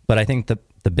 But I think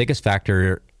the biggest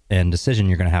factor and decision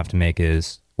you're going to have to make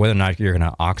is whether or not you're going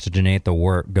to oxygenate the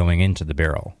wort going into the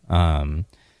barrel.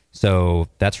 So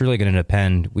that's really going to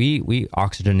depend. We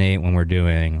oxygenate when we're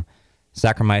doing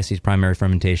Saccharomyces primary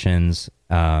fermentations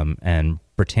and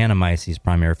Brettanomyces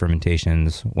primary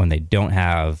fermentations when they don't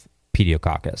have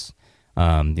Pediococcus.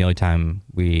 The only time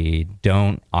we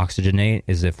don't oxygenate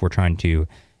is if we're trying to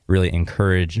really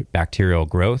encourage bacterial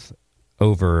growth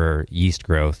over yeast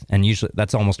growth. And usually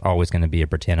that's almost always going to be a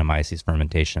Brettanomyces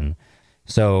fermentation.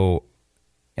 So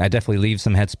I definitely leave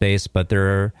some headspace, but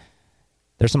there's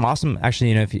some awesome,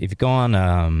 actually, if you go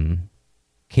on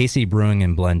Casey Brewing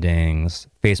and Blending's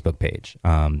Facebook page,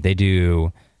 they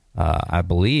do, I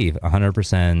believe,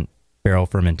 100% barrel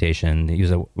fermentation. He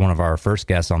was one of our first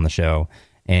guests on the show,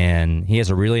 and he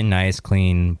has a really nice,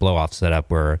 clean blow-off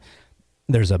setup where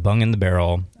there's a bung in the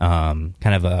barrel, kind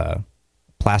of a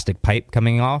plastic pipe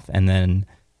coming off, and then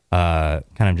kind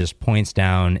of just points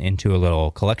down into a little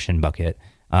collection bucket,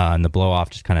 and the blow-off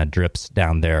just kind of drips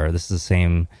down there. This is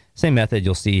the same method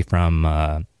you'll see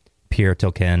from Pierre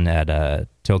Tilken at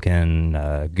Tilken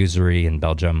Goosery in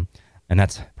Belgium, and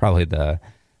that's probably the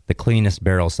cleanest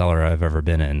barrel cellar I've ever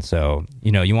been in. So,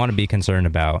 you want to be concerned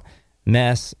about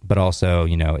mess, but also,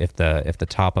 if the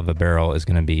top of a barrel is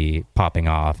going to be popping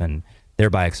off and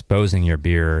thereby exposing your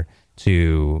beer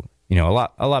to,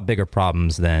 a lot bigger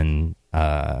problems than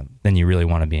you really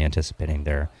want to be anticipating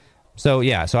there. So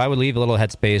I would leave a little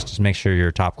headspace, just make sure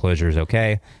your top closure is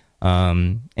okay.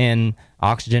 And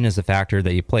oxygen is a factor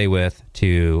that you play with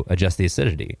to adjust the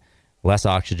acidity. Less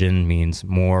oxygen means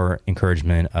more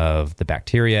encouragement of the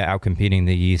bacteria outcompeting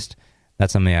the yeast.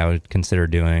 That's something I would consider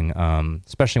doing,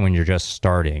 especially when you're just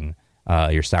starting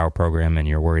your sour program and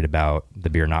you're worried about the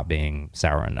beer not being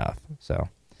sour enough. So,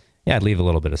 I'd leave a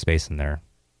little bit of space in there.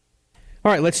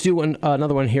 All right, let's do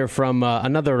another one here from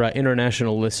another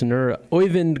international listener.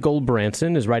 Øyvind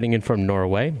Goldbranson is writing in from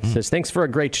Norway. Says, thanks for a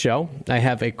great show. I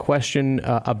have a question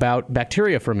about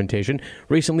bacteria fermentation.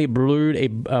 Recently brewed a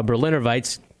Berliner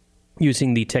Weiss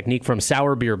using the technique from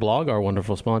Sour Beer Blog, our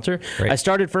wonderful sponsor. Great. I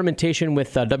started fermentation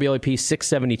with WLAP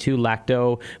 672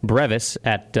 Lacto Brevis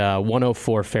at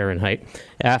 104 Fahrenheit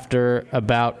after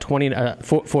about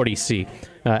 40 C.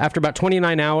 After about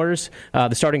 29 hours,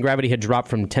 the starting gravity had dropped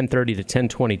from 1030 to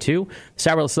 1022.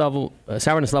 Sourness level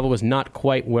was not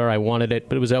quite where I wanted it,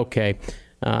 but it was okay.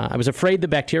 I was afraid the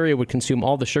bacteria would consume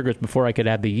all the sugars before I could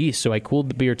add the yeast, so I cooled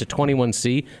the beer to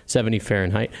 21°C, 70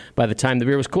 Fahrenheit. By the time the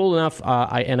beer was cool enough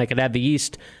and I could add the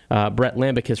yeast, Brett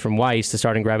Lambicus from Weiss, the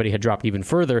starting gravity had dropped even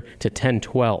further to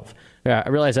 1012. I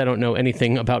realize I don't know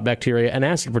anything about bacteria and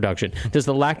acid production. Does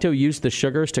the lacto use the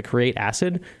sugars to create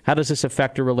acid? How does this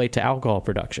affect or relate to alcohol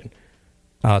production?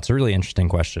 It's a really interesting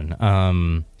question.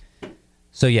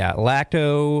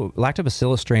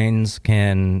 Lactobacillus strains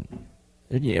can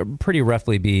pretty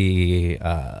roughly be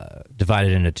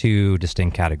divided into two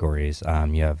distinct categories.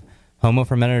 You have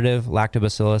homofermentative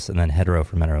lactobacillus and then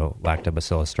heterofermentative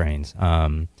lactobacillus strains.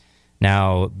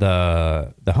 Now,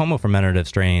 the homofermentative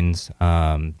strains,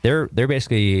 they're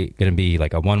basically going to be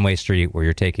like a one-way street where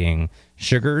you're taking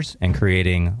sugars and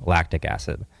creating lactic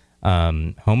acid.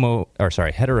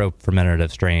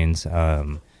 Heterofermentative strains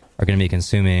are going to be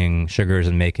consuming sugars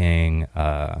and making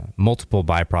multiple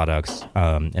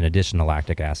byproducts in addition to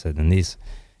lactic acid, and these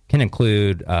can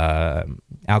include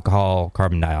alcohol,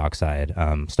 carbon dioxide,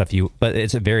 but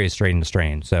it's a varies strain to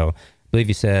strain. So, I believe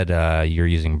you said you're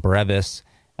using Brevis.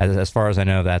 As far as I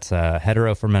know, that's a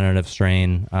heterofermentative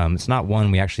strain. It's not one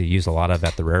we actually use a lot of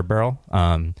at the Rare Barrel.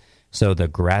 So the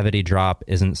gravity drop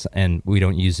isn't, and we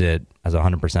don't use it as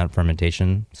 100%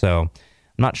 fermentation. So I'm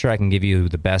not sure I can give you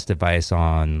the best advice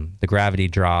on the gravity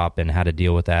drop and how to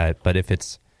deal with that. But if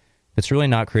it's really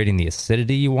not creating the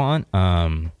acidity you want,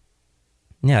 I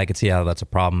could see how that's a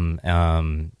problem.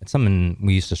 It's something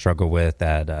we used to struggle with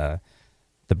at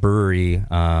the brewery,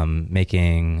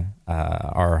 making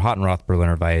our Hot and Roth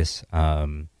Berliner Weiss.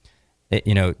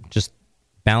 Just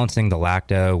balancing the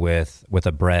lacto with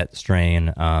a Brett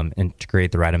strain and to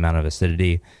create the right amount of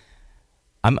acidity.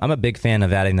 I'm a big fan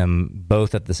of adding them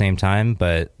both at the same time,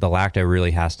 but the lacto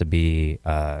really has to be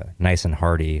nice and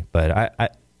hearty. But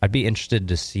I'd be interested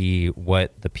to see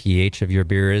what the pH of your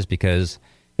beer is, because if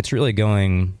it's really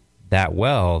going that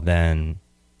well, then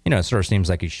it sort of seems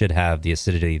like you should have the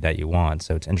acidity that you want.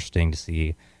 So it's interesting to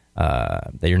see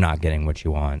that you're not getting what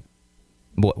you want.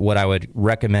 What I would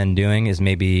recommend doing is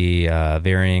maybe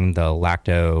varying the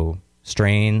lacto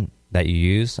strain that you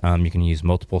use. You can use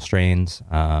multiple strains,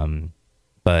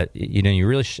 but you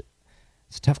really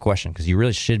it's a tough question, because you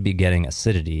really should be getting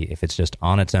acidity if it's just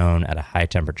on its own at a high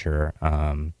temperature.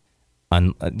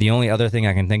 The only other thing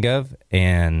I can think of,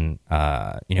 and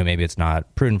maybe it's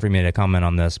not prudent for me to comment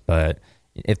on this, but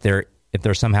if there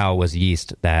somehow was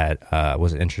yeast that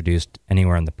was introduced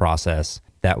anywhere in the process,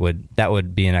 that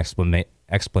would be an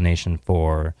explanation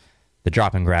for the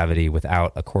drop in gravity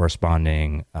without a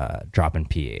corresponding drop in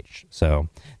pH. So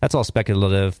that's all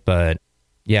speculative, but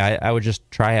yeah, I would just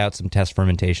try out some test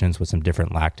fermentations with some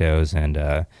different lactos and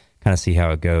kind of see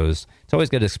how it goes. It's always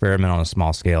good to experiment on a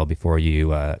small scale before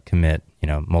you commit,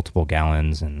 multiple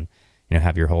gallons and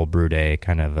have your whole brew day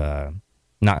kind of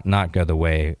not go the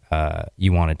way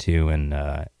you want it to in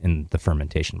the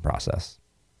fermentation process.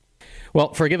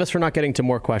 Well, forgive us for not getting to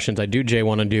more questions. I do, Jay,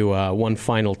 want to do one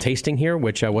final tasting here,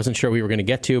 which I wasn't sure we were going to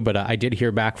get to, but I did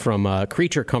hear back from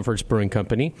Creature Comforts Brewing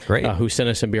Company, who sent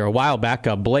us some beer a while back.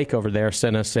 Blake over there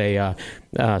sent us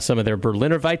some of their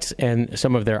Berliner Weiss and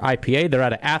some of their IPA. They're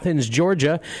out of Athens,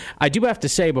 Georgia. I do have to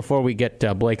say, before we get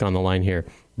Blake on the line here,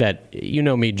 that you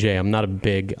know me, Jay, I'm not a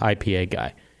big IPA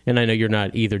guy. And I know you're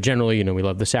not either. Generally, we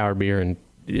love the sour beer, and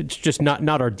it's just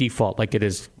not our default like it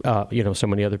is, so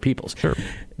many other people's. Sure.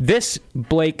 This,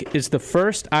 Blake, is the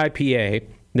first IPA.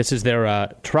 This is their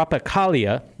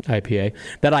Tropicalia IPA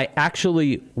that I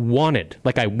actually wanted.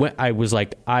 Like I was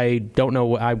like, I don't know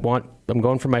what I want. I'm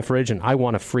going for my fridge, and I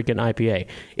want a freaking IPA.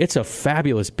 It's a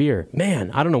fabulous beer. Man,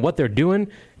 I don't know what they're doing.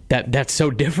 That's so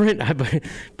different,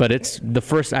 but it's the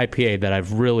first IPA that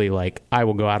I've really I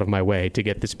will go out of my way to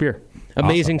get this beer.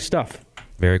 Amazing stuff.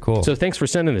 Very cool. So thanks for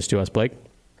sending this to us, Blake.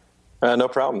 No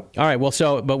problem. All right. Well, this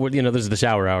is the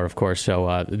sour hour, of course.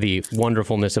 So the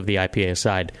wonderfulness of the IPA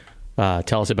aside,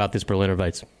 tell us about this Berliner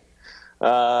Weiss.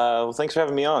 Well, thanks for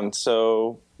having me on.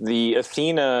 So the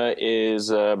Athena is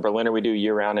a Berliner we do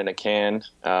year-round in a can.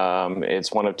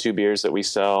 It's one of two beers that we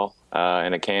sell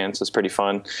in a can, so it's pretty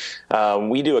fun.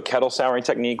 We do a kettle souring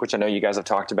technique, which I know you guys have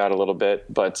talked about a little bit,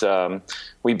 but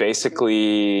we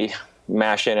basically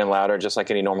mash in and louder just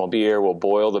like any normal beer. We'll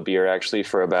boil the beer actually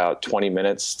for about 20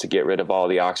 minutes to get rid of all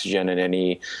the oxygen and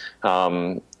any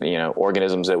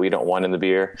organisms that we don't want in the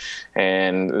beer.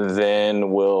 And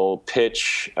then we'll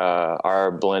pitch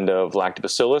our blend of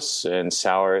lactobacillus and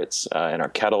sour it in our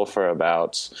kettle for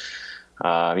about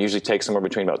usually takes somewhere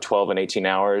between about 12 and 18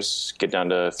 hours, get down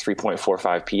to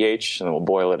 3.45 pH, and then we'll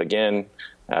boil it again,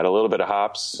 add a little bit of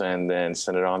hops, and then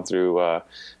send it on through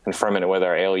and ferment it with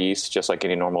our ale yeast, just like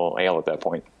any normal ale at that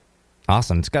point.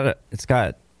 Awesome. It's got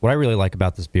what I really like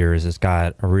about this beer is it's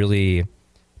got a really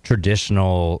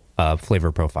traditional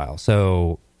flavor profile.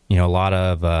 So, a lot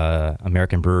of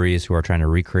American breweries who are trying to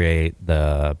recreate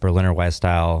the Berliner Weiss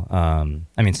style.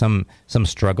 Some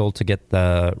struggle to get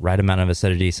the right amount of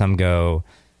acidity. Some go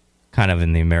kind of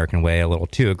in the American way, a little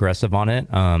too aggressive on it.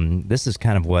 This is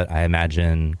kind of what I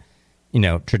imagine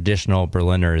traditional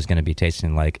Berliner is going to be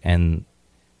tasting like, and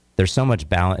there's so much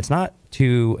balance. It's not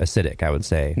too acidic, I would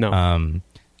say. No.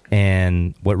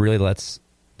 And what really lets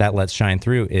shine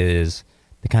through is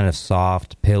the kind of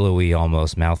soft, pillowy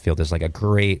almost mouthfeel. There's like a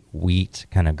great wheat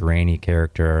kind of grainy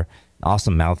character,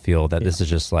 awesome mouthfeel that this is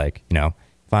just like, if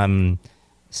I'm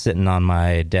sitting on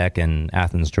my deck in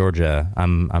Athens, Georgia,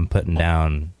 I'm putting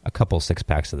down a couple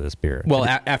 6-packs of this beer. Well,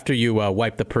 after you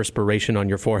wipe the perspiration on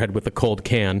your forehead with a cold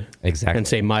can and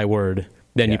say my word,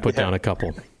 then you put down a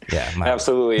couple. Yeah,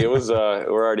 absolutely. It was.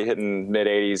 We're already hitting mid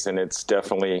 80s, and it's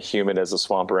definitely humid as a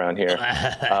swamp around here.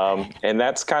 And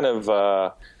that's kind of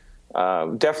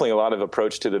definitely a lot of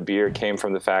approach to the beer came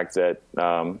from the fact that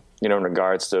in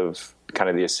regards to kind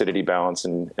of the acidity balance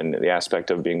and the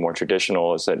aspect of being more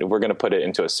traditional is that we're going to put it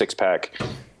into a 6-pack,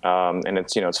 and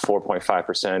it's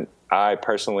 4.5%. I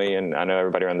personally, and I know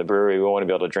everybody around the brewery, we want to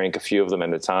be able to drink a few of them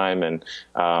at a time, and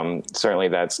certainly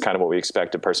that's kind of what we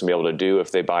expect a person to be able to do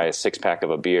if they buy a 6-pack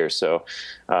of a beer. So,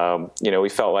 we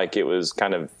felt like it was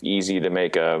kind of easy to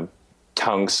make a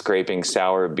tongue-scraping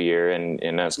sour beer,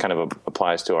 and that's kind of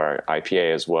applies to our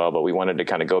IPA as well. But we wanted to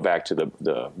kind of go back to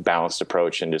the balanced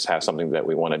approach and just have something that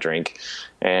we want to drink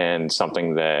and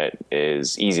something that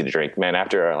is easy to drink. Man,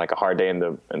 after like a hard day in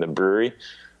the brewery,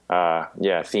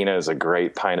 Athena is a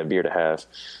great pint of beer to have.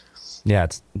 Yeah,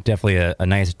 it's definitely a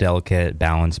nice, delicate,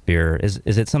 balanced beer. Is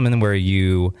it something where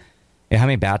how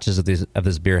many batches of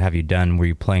this beer have you done? Were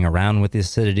you playing around with the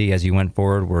acidity as you went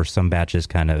forward? Were some batches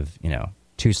kind of,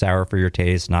 too sour for your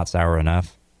taste, not sour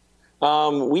enough?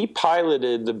 We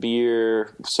piloted the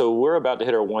beer, so we're about to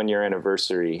hit our 1-year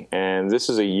anniversary, and this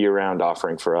is a year-round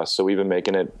offering for us. So we've been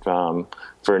making it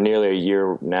for nearly a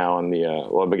year now on the,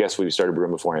 I guess we started brewing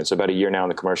beforehand, so about a year now on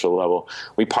the commercial level.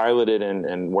 We piloted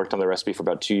and worked on the recipe for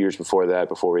about 2 years before that,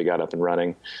 before we got up and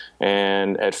running.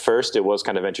 And at first it was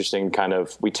kind of interesting,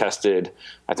 we tested,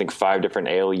 I think, 5 different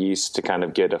ale yeasts to kind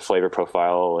of get a flavor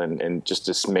profile and just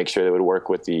to make sure they would work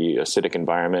with the acidic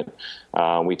environment.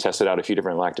 We tested out a few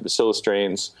different lactobacillus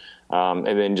strains, and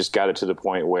then just got it to the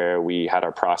point where we had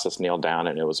our process nailed down,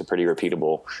 and it was a pretty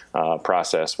repeatable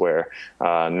process where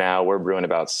now we're brewing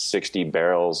about 60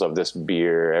 barrels of this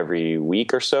beer every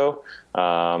week or so,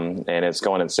 and it's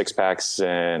going in 6-packs,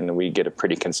 and we get a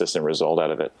pretty consistent result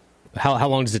out of it. How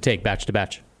long does it take batch to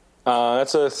batch?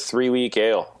 That's a 3-week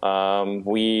ale.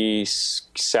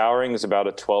 Souring is about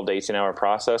a 12 to 18 hour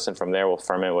process, and from there we'll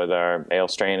ferment with our ale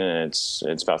strain, and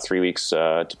it's about 3 weeks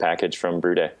to package from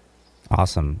brew day.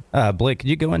 Awesome. Blake, could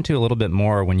you go into a little bit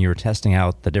more when you were testing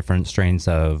out the different strains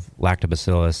of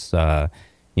lactobacillus?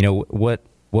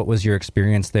 What was your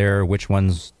experience there? Which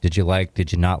ones did you like?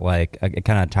 Did you not like? It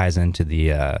kind of ties into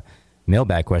the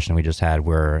mailbag question we just had,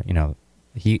 where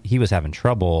he was having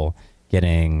trouble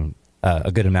getting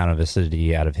a good amount of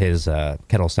acidity out of his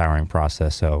kettle souring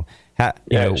process. So,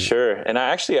 sure. And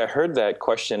I heard that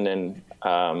question, and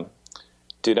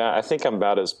dude, I think I'm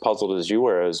about as puzzled as you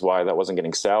were as why that wasn't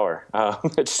getting sour.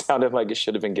 It sounded like it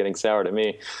should have been getting sour to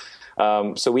me.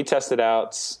 So we tested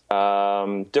out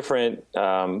different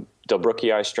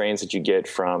Delbrueckii strains that you get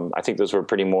from, I think those were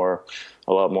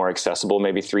a lot more accessible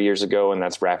maybe 3 years ago, and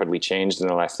that's rapidly changed.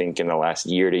 And I think in the last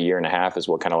year to year and a half is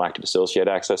what kind of lactobacillus you had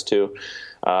access to.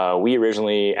 We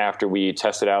originally, after we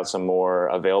tested out some more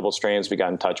available strains, we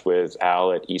got in touch with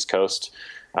Al at East Coast,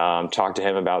 talked to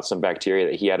him about some bacteria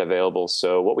that he had available.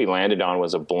 So what we landed on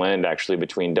was a blend actually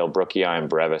between Delbrueckii and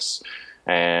Brevis.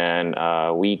 And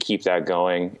we keep that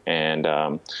going. And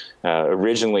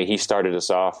originally he started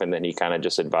us off, and then he kind of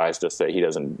just advised us that he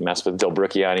doesn't mess with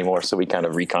Delbrueckii anymore. So we kind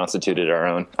of reconstituted our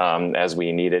own as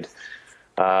we needed.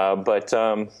 But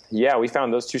we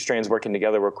found those 2 strains working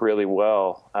together work really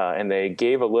well. And they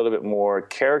gave a little bit more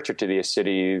character to the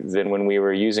acidity than when we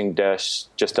were using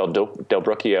just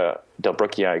Delbrueckii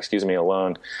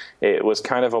alone. It was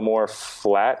kind of a more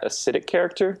flat acidic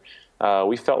character.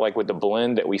 We felt like with the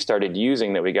blend that we started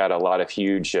using that we got a lot of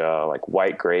huge like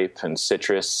white grape and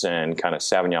citrus and kind of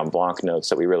Sauvignon Blanc notes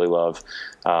that we really love.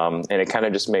 And it kind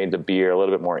of just made the beer a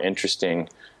little bit more interesting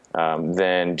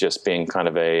than just being kind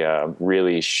of a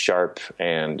really sharp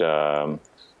and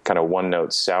kind of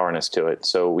one-note sourness to it.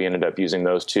 So we ended up using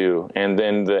those 2. And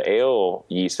then the ale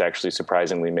yeast actually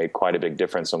surprisingly made quite a big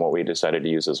difference on what we decided to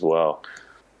use as well.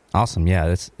 Awesome. Yeah,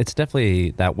 it's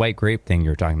definitely that white grape thing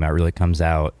you're talking about really comes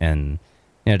out, and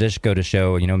just go to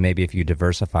show, maybe if you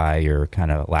diversify your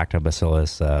kind of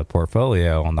lactobacillus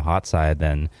portfolio on the hot side,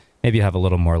 then maybe you have a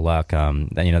little more luck.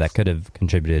 That could have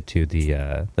contributed to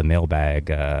the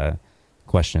mailbag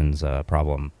questions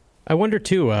problem. I wonder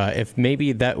too if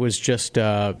maybe that was just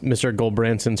Mr.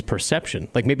 Goldbranson's perception.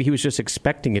 Like maybe he was just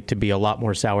expecting it to be a lot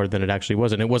more sour than it actually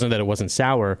was, and it wasn't that it wasn't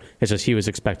sour. It's just he was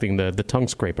expecting the tongue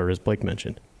scraper, as Blake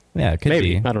mentioned. Yeah, it could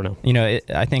Maybe. be. I don't know. You know,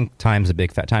 I think time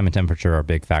and temperature are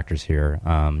big factors here.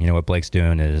 You know, what Blake's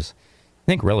doing is, I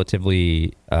think,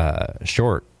 relatively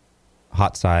short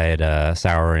hot side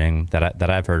souring that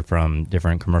I've heard from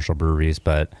different commercial breweries.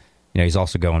 But, you know, he's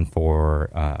also going for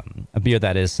a beer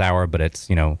that is sour, but it's,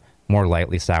 you know, more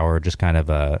lightly sour, just kind of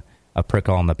a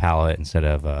prickle on the palate instead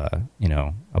of, you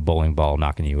know, a bowling ball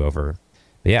knocking you over.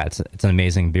 But yeah, it's an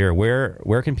amazing beer.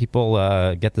 Where can people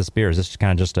get this beer? Is this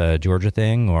kind of just a Georgia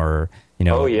thing, or, you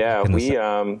know? Oh yeah,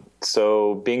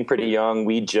 so being pretty young,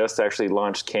 we just actually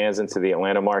launched cans into the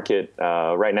Atlanta market.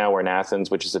 Right now we're in Athens,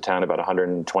 which is a town about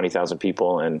 120,000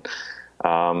 people, and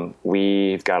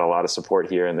we've got a lot of support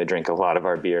here, and they drink a lot of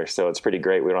our beer, so it's pretty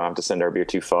great. We don't have to send our beer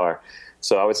too far.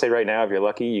 So I would say right now, if you're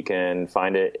lucky, you can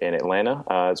find it in Atlanta.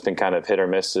 It's been kind of hit or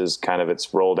miss as kind of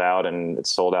it's rolled out and it's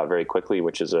sold out very quickly,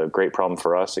 which is a great problem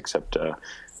for us, except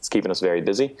it's keeping us very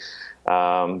busy.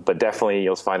 But definitely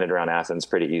you'll find it around Athens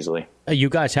pretty easily. You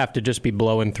guys have to just be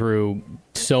blowing through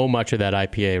so much of that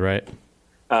IPA, right?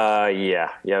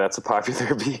 Yeah, that's a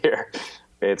popular beer.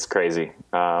 It's crazy.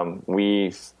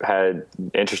 We've had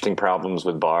interesting problems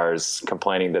with bars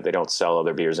complaining that they don't sell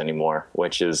other beers anymore,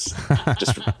 which is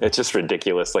it's just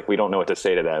ridiculous. Like, we don't know what to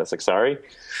say to that. It's like, sorry.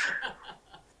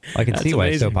 I can see why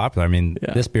it's so popular. I mean,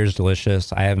 This beer's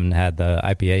delicious. I haven't had the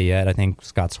IPA yet. I think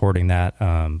Scott's hoarding that.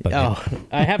 But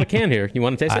I have a can here. You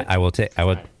want to taste it? I will take. I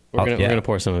would. We're gonna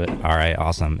pour some of it. All right,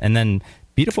 awesome. And then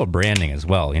beautiful branding as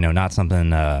well. You know, not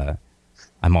something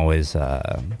I'm always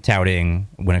touting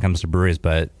when it comes to breweries,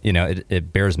 but you know,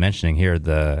 it bears mentioning here.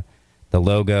 The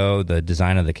logo, the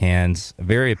design of the cans,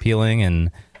 very appealing, and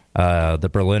the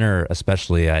Berliner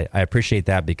especially. I appreciate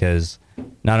that because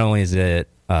not only is it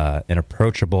an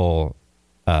approachable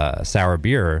sour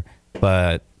beer,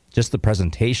 but just the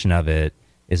presentation of it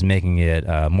is making it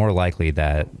more likely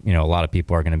that, you know, a lot of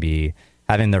people are going to be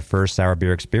having their first sour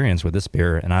beer experience with this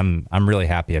beer, and I'm really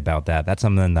happy about that. That's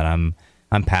something that I'm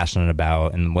passionate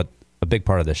about, and what a big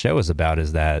part of the show is about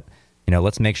is that, you know,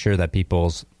 let's make sure that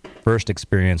people's first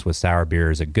experience with sour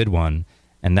beer is a good one,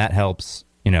 and that helps,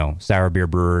 you know, sour beer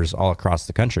brewers all across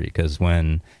the country, because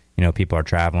when, you know, people are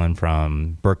traveling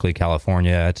from Berkeley,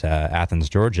 California to Athens,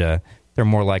 Georgia, they're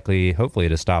more likely, hopefully,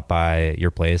 to stop by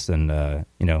your place and,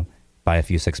 you know, buy a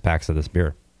few 6-packs of this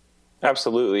beer.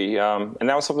 Absolutely. And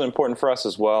that was something important for us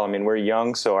as well. I mean, we're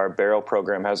young, so our barrel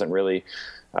program hasn't really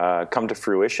come to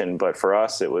fruition. But for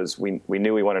us, it was we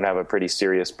knew we wanted to have a pretty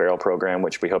serious barrel program,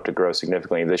 which we hope to grow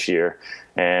significantly this year.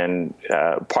 And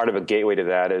part of a gateway to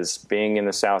that is being in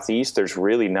the Southeast. There's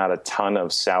really not a ton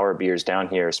of sour beers down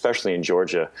here, especially in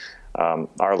Georgia.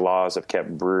 Our laws have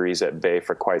kept breweries at bay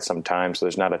for quite some time, so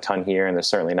there's not a ton here, and there's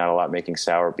certainly not a lot making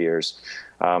sour beers.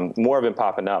 More have been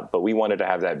popping up, but we wanted to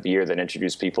have that beer that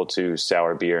introduced people to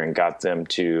sour beer and got them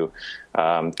to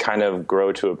kind of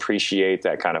grow to appreciate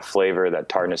that kind of flavor, that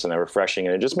tartness, and that refreshing.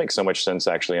 And it just makes so much sense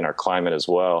actually in our climate as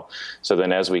well. So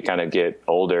then as we kind of get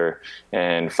older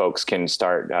and folks can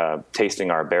start tasting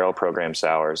our barrel program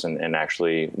sours and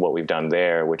actually what we've done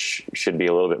there, which should be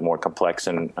a little bit more complex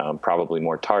and probably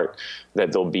more tart,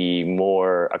 that they'll be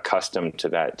more accustomed to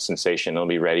that sensation. They'll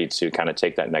be ready to kind of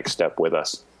take that next step with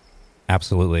us.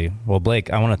 Absolutely. Well,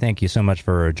 Blake, I want to thank you so much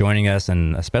for joining us,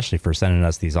 and especially for sending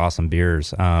us these awesome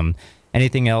beers.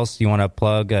 Anything else you want to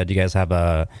plug? Do you guys have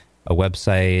a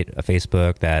website, a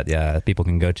Facebook that people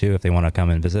can go to if they want to come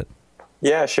and visit?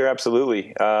 Yeah, sure.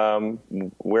 Absolutely.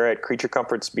 We're at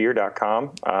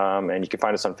creaturecomfortsbeer.com, and you can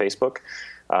find us on Facebook.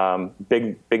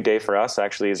 Big day for us,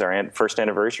 actually, is our first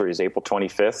anniversary is April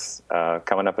 25th,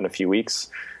 coming up in a few weeks.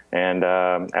 And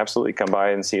absolutely come by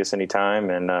and see us anytime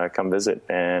and come visit.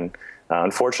 And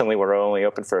unfortunately, we're only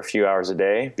open for a few hours a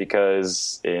day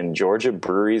because in Georgia,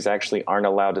 breweries actually aren't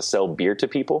allowed to sell beer to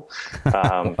people.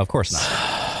 Of course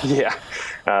not. Yeah.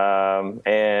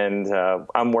 And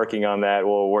I'm working on that.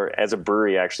 Well, as a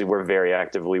brewery, actually, we're very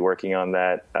actively working on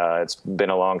that. It's been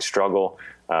a long struggle,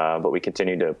 but we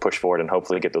continue to push forward and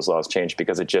hopefully get those laws changed,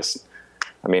 because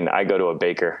I go to a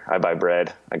baker, I buy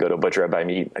bread. I go to a butcher, I buy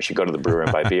meat. I should go to the brewer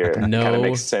and buy beer. It kind of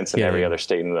makes sense in every other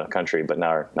state in the country, but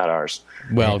not ours.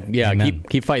 Well, yeah,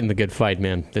 keep fighting the good fight,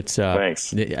 man. It's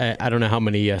thanks. I don't know how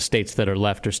many states that are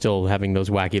left are still having those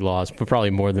wacky laws, but probably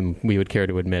more than we would care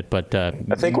to admit. But I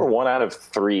think we're 1 out of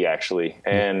 3, actually.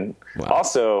 And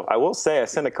also, I will say I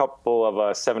sent a couple of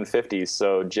 750s,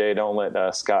 so Jay, don't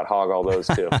let Scott hog all those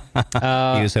too.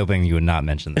 He was hoping you would not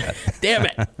mention that. Damn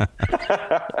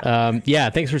it. Yeah,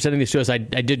 thanks for sending these to us. I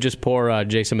did just pour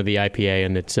Jay some of the IPA,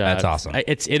 and it's that's awesome.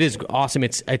 It is awesome.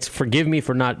 It's forgive me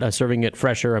for not serving it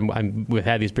fresher. We've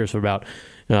had these beers for about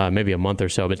maybe a month or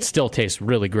so, but it still tastes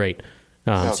really great.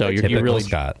 So you really,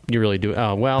 Scott. You really do.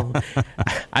 Oh well,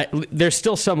 there's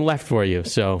still some left for you.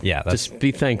 So yeah, just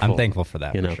be thankful. I'm thankful for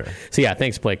that. For sure. So yeah,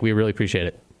 thanks, Blake. We really appreciate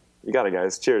it. You got it,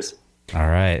 guys. Cheers. All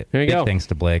right. There you go. Thanks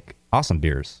to Blake. Awesome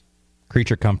beers.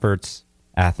 Creature Comforts,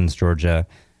 Athens, Georgia.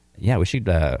 Yeah, we should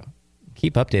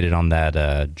keep updated on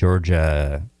that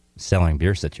Georgia selling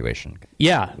beer situation.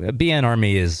 Yeah. BN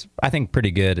Army is, I think,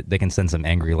 pretty good. They can send some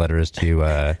angry letters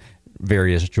to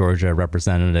various Georgia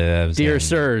representatives. Dear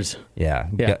sirs. Yeah.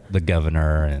 The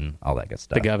governor and all that good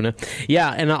stuff. The governor.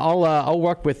 Yeah, and I'll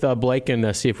work with Blake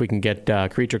and see if we can get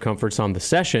Creature Comforts on the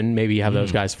session. Maybe have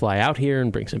those guys fly out here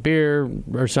and bring some beer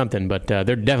or something. But they're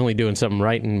definitely doing something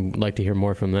right, and like to hear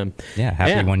more from them. Yeah,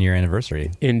 happy 1 year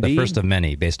anniversary. Indeed. The first of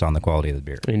many based on the quality of the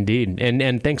beer. Indeed.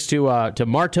 And thanks to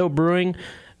Marteau Brewing.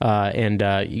 And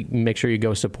you make sure you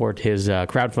go support his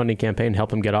crowdfunding campaign,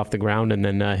 help him get off the ground, and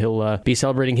then he'll be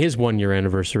celebrating his 1 year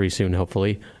anniversary soon,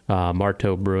 hopefully.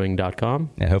 MarteauBrewing.com.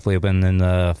 Yeah, hopefully it'll be in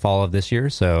the fall of this year,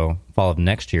 so fall of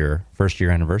next year, first year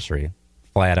anniversary.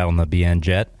 Fly it out on the BN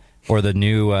Jet or the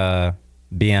new BN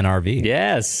RV.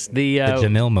 Yes, the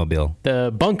Jamil Mobile.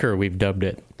 The bunker, we've dubbed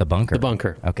it. The bunker. The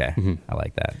bunker. Okay, I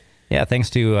like that. Yeah,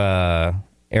 thanks to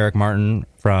Eric Martin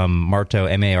from Marteau,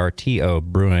 Marto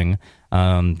Brewing.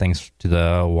 Thanks to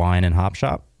the Wine and Hop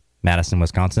Shop, Madison,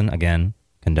 Wisconsin. Again,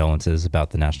 condolences about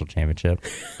the national championship.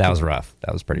 That was rough.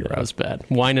 That was pretty rough. That was bad.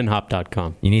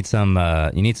 Wineandhop.com. You need some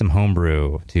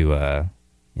homebrew to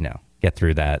get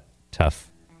through that tough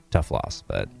loss,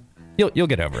 but you'll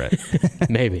get over it.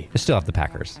 Maybe. You still have the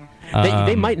Packers.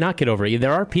 They might not get over it.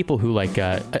 There are people who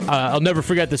I'll never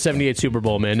forget the 78 Super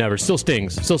Bowl, man. Never. Still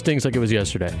stings like it was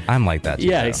yesterday. I'm like that too.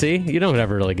 Yeah, though. see? You don't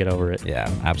ever really get over it.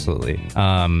 Yeah, absolutely.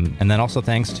 And then also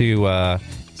thanks to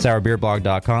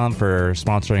sourbeerblog.com for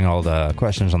sponsoring all the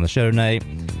questions on the show tonight.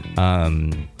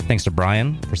 Thanks to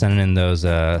Brian for sending in those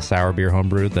sour beer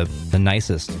homebrew, the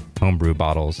nicest homebrew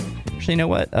bottles. Actually, you know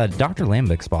what? Dr.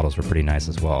 Lambick's bottles were pretty nice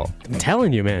as well. I'm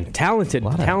telling you, man. Talented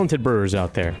brewers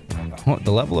out there.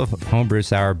 The level of homebrew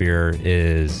sour beer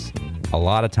is a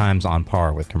lot of times on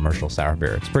par with commercial sour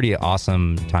beer. It's a pretty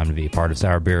awesome time to be a part of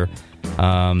sour beer.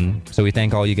 So we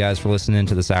thank all you guys for listening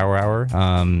to the Sour Hour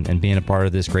and being a part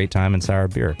of this great time in sour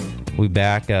beer. We'll be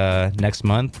back next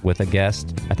month with a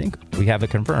guest. I think we have it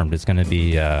confirmed. It's going to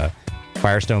be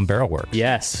Firestone Barrel Works.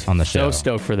 Yes. On the show. So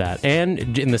stoked for that.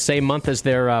 And in the same month as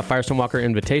their Firestone Walker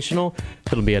Invitational,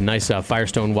 it'll be a nice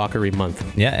Firestone Walkery month.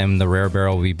 Yeah, and the Rare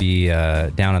Barrel will be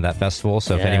down at that festival.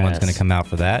 So if anyone's going to come out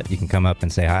for that, you can come up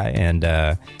and say hi, and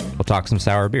we'll talk some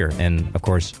sour beer. And, of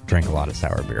course, drink a lot of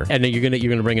sour beer. And you're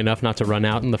gonna bring enough not to run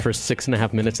out in the first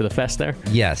 6.5 minutes of the fest there?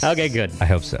 Yes. Okay, good. I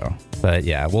hope so. But,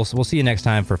 yeah, we'll see you next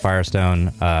time for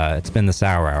Firestone. It's been the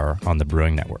Sour Hour on the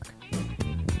Brewing Network.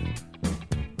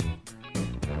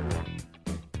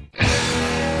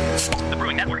 The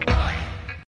Brewing Network.